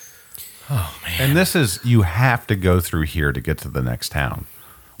 Oh, man. And this is, you have to go through here to get to the next town.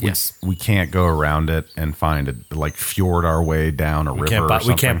 Yes. We can't go around it and find it, like fjord our way down a river or something.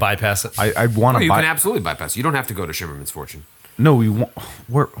 We can't bypass it. I want to you can absolutely bypass. You don't have to go to Shimmerman's Fortune. No, we won't.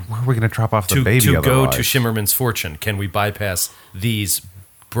 Where are we going to drop off the baby To go otherwise? to Shimmerman's Fortune, can we bypass these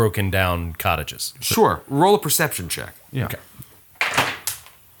broken down cottages? Sure. Roll a perception check. Yeah. Okay.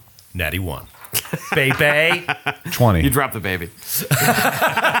 Natty 1. Baby. 20. You drop the baby.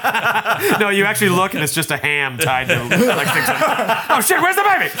 No, you actually look and it's just a ham tied to like 6. Oh shit, where's the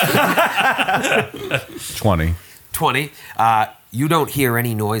baby? 20. 20. You don't hear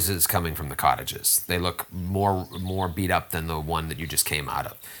any noises coming from the cottages. They look more beat up than the one that you just came out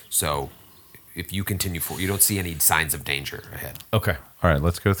of. So if you continue forward, you don't see any signs of danger ahead. Okay. All right,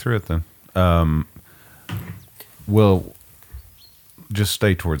 let's go through it then. We'll just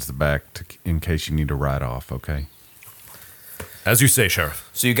stay towards the back in case you need to ride off, okay? As you say, Sheriff.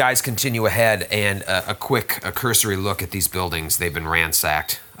 So you guys continue ahead, and a cursory look at these buildings. They've been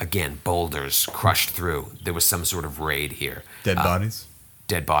ransacked. Again, boulders crushed through. There was some sort of raid here. Dead bodies?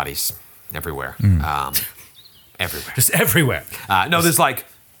 Dead bodies everywhere. Everywhere. Just everywhere. No, there's like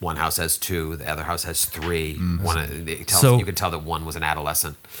one house has 2, the other house has 3. You can tell that one was an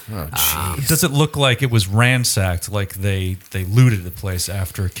adolescent. Does it look like it was ransacked, like they looted the place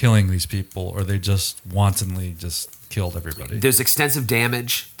after killing these people, or they just wantonly just killed everybody? There's extensive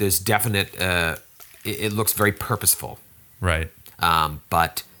damage. There's definite. It looks very purposeful. Right.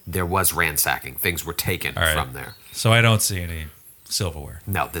 But there was ransacking. Things were taken from there. So I don't see any silverware.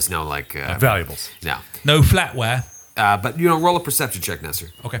 No, there's no like valuables. No. No flatware. But roll a perception check, Nestor.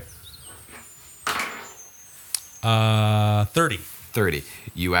 Okay. 30. 30.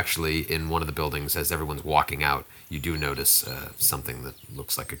 You actually, in one of the buildings, as everyone's walking out, you do notice something that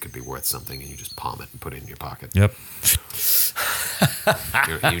looks like it could be worth something, and you just palm it and put it in your pocket. Yep.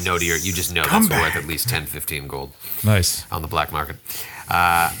 You just know that's worth at least 10, 15 gold. Nice. On the black market.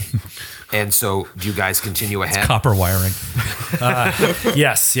 And so, do you guys continue ahead? Copper wiring.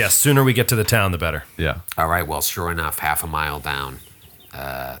 Yes. Sooner we get to the town, the better. Yeah. All right. Well, sure enough, half a mile down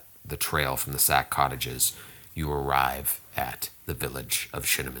the trail from the Sack Cottages, you arrive at the village of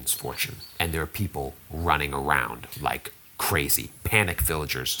Shinneman's Fortune. And there are people running around like crazy. Panicked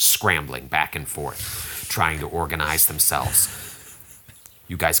villagers scrambling back and forth, trying to organize themselves.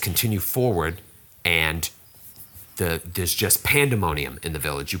 You guys continue forward, and there's just pandemonium in the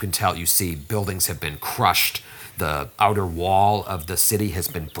village. You can tell, you see buildings have been crushed. The outer wall of the city has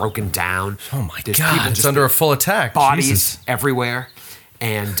been broken down. Oh my There's God, people it's just under a full attack. Bodies Jesus. everywhere.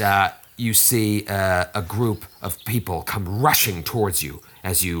 And you see a group of people come rushing towards you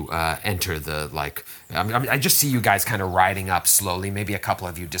as you enter the, I just see you guys kind of riding up slowly. Maybe a couple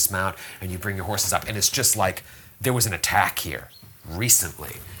of you dismount and you bring your horses up. And it's just like there was an attack here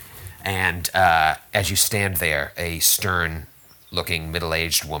recently. And as you stand there, a stern-looking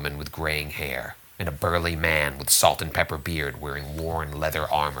middle-aged woman with graying hair and a burly man with salt and pepper beard wearing worn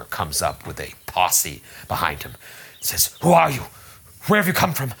leather armor comes up with a posse behind him. Says, "Who are you? Where have you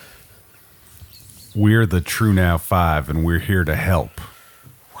come from? We're the True Now 5, and we're here to help.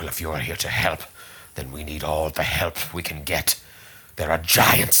 Well, if you are here to help, then we need all the help we can get. There are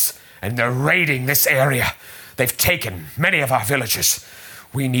giants, and they're raiding this area. They've taken many of our villages.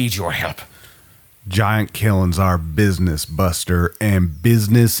 We need your help. Giant killing's our business, Buster, and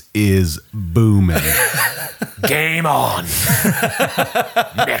business is booming. Game on.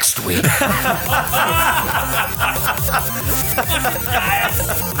 Next week.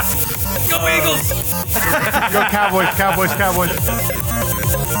 Go Eagles! Go Cowboys, Cowboys, Cowboys.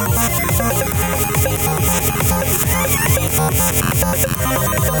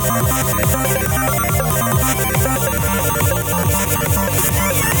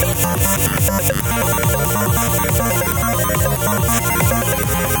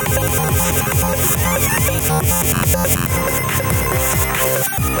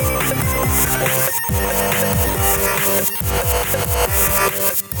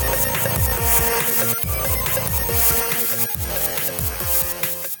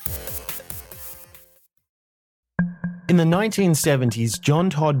 In the 1970s, John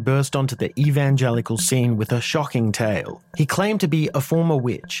Todd burst onto the evangelical scene with a shocking tale. He claimed to be a former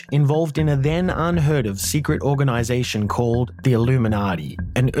witch, involved in a then unheard of secret organization called the Illuminati,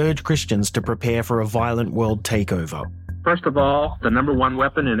 and urged Christians to prepare for a violent world takeover. First of all, the number one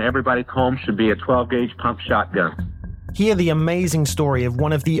weapon in everybody's home should be a 12-gauge pump shotgun. Hear the amazing story of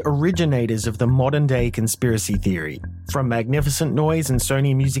one of the originators of the modern-day conspiracy theory. From Magnificent Noise and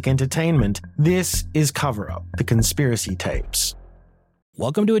Sony Music Entertainment, this is Cover Up, the Conspiracy Tapes.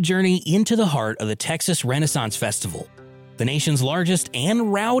 Welcome to a journey into the heart of the Texas Renaissance Festival, the nation's largest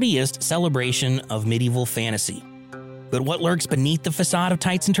and rowdiest celebration of medieval fantasy. But what lurks beneath the facade of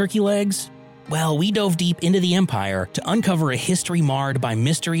tights and turkey legs? Well, we dove deep into the empire to uncover a history marred by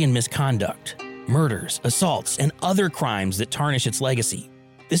mystery and misconduct. Murders, assaults, and other crimes that tarnish its legacy.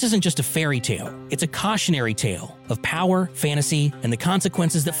 This isn't just a fairy tale, it's a cautionary tale of power, fantasy, and the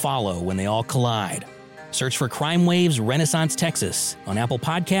consequences that follow when they all collide. Search for Crime Waves Renaissance Texas on Apple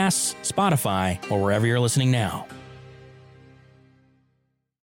Podcasts, Spotify, or wherever you're listening now.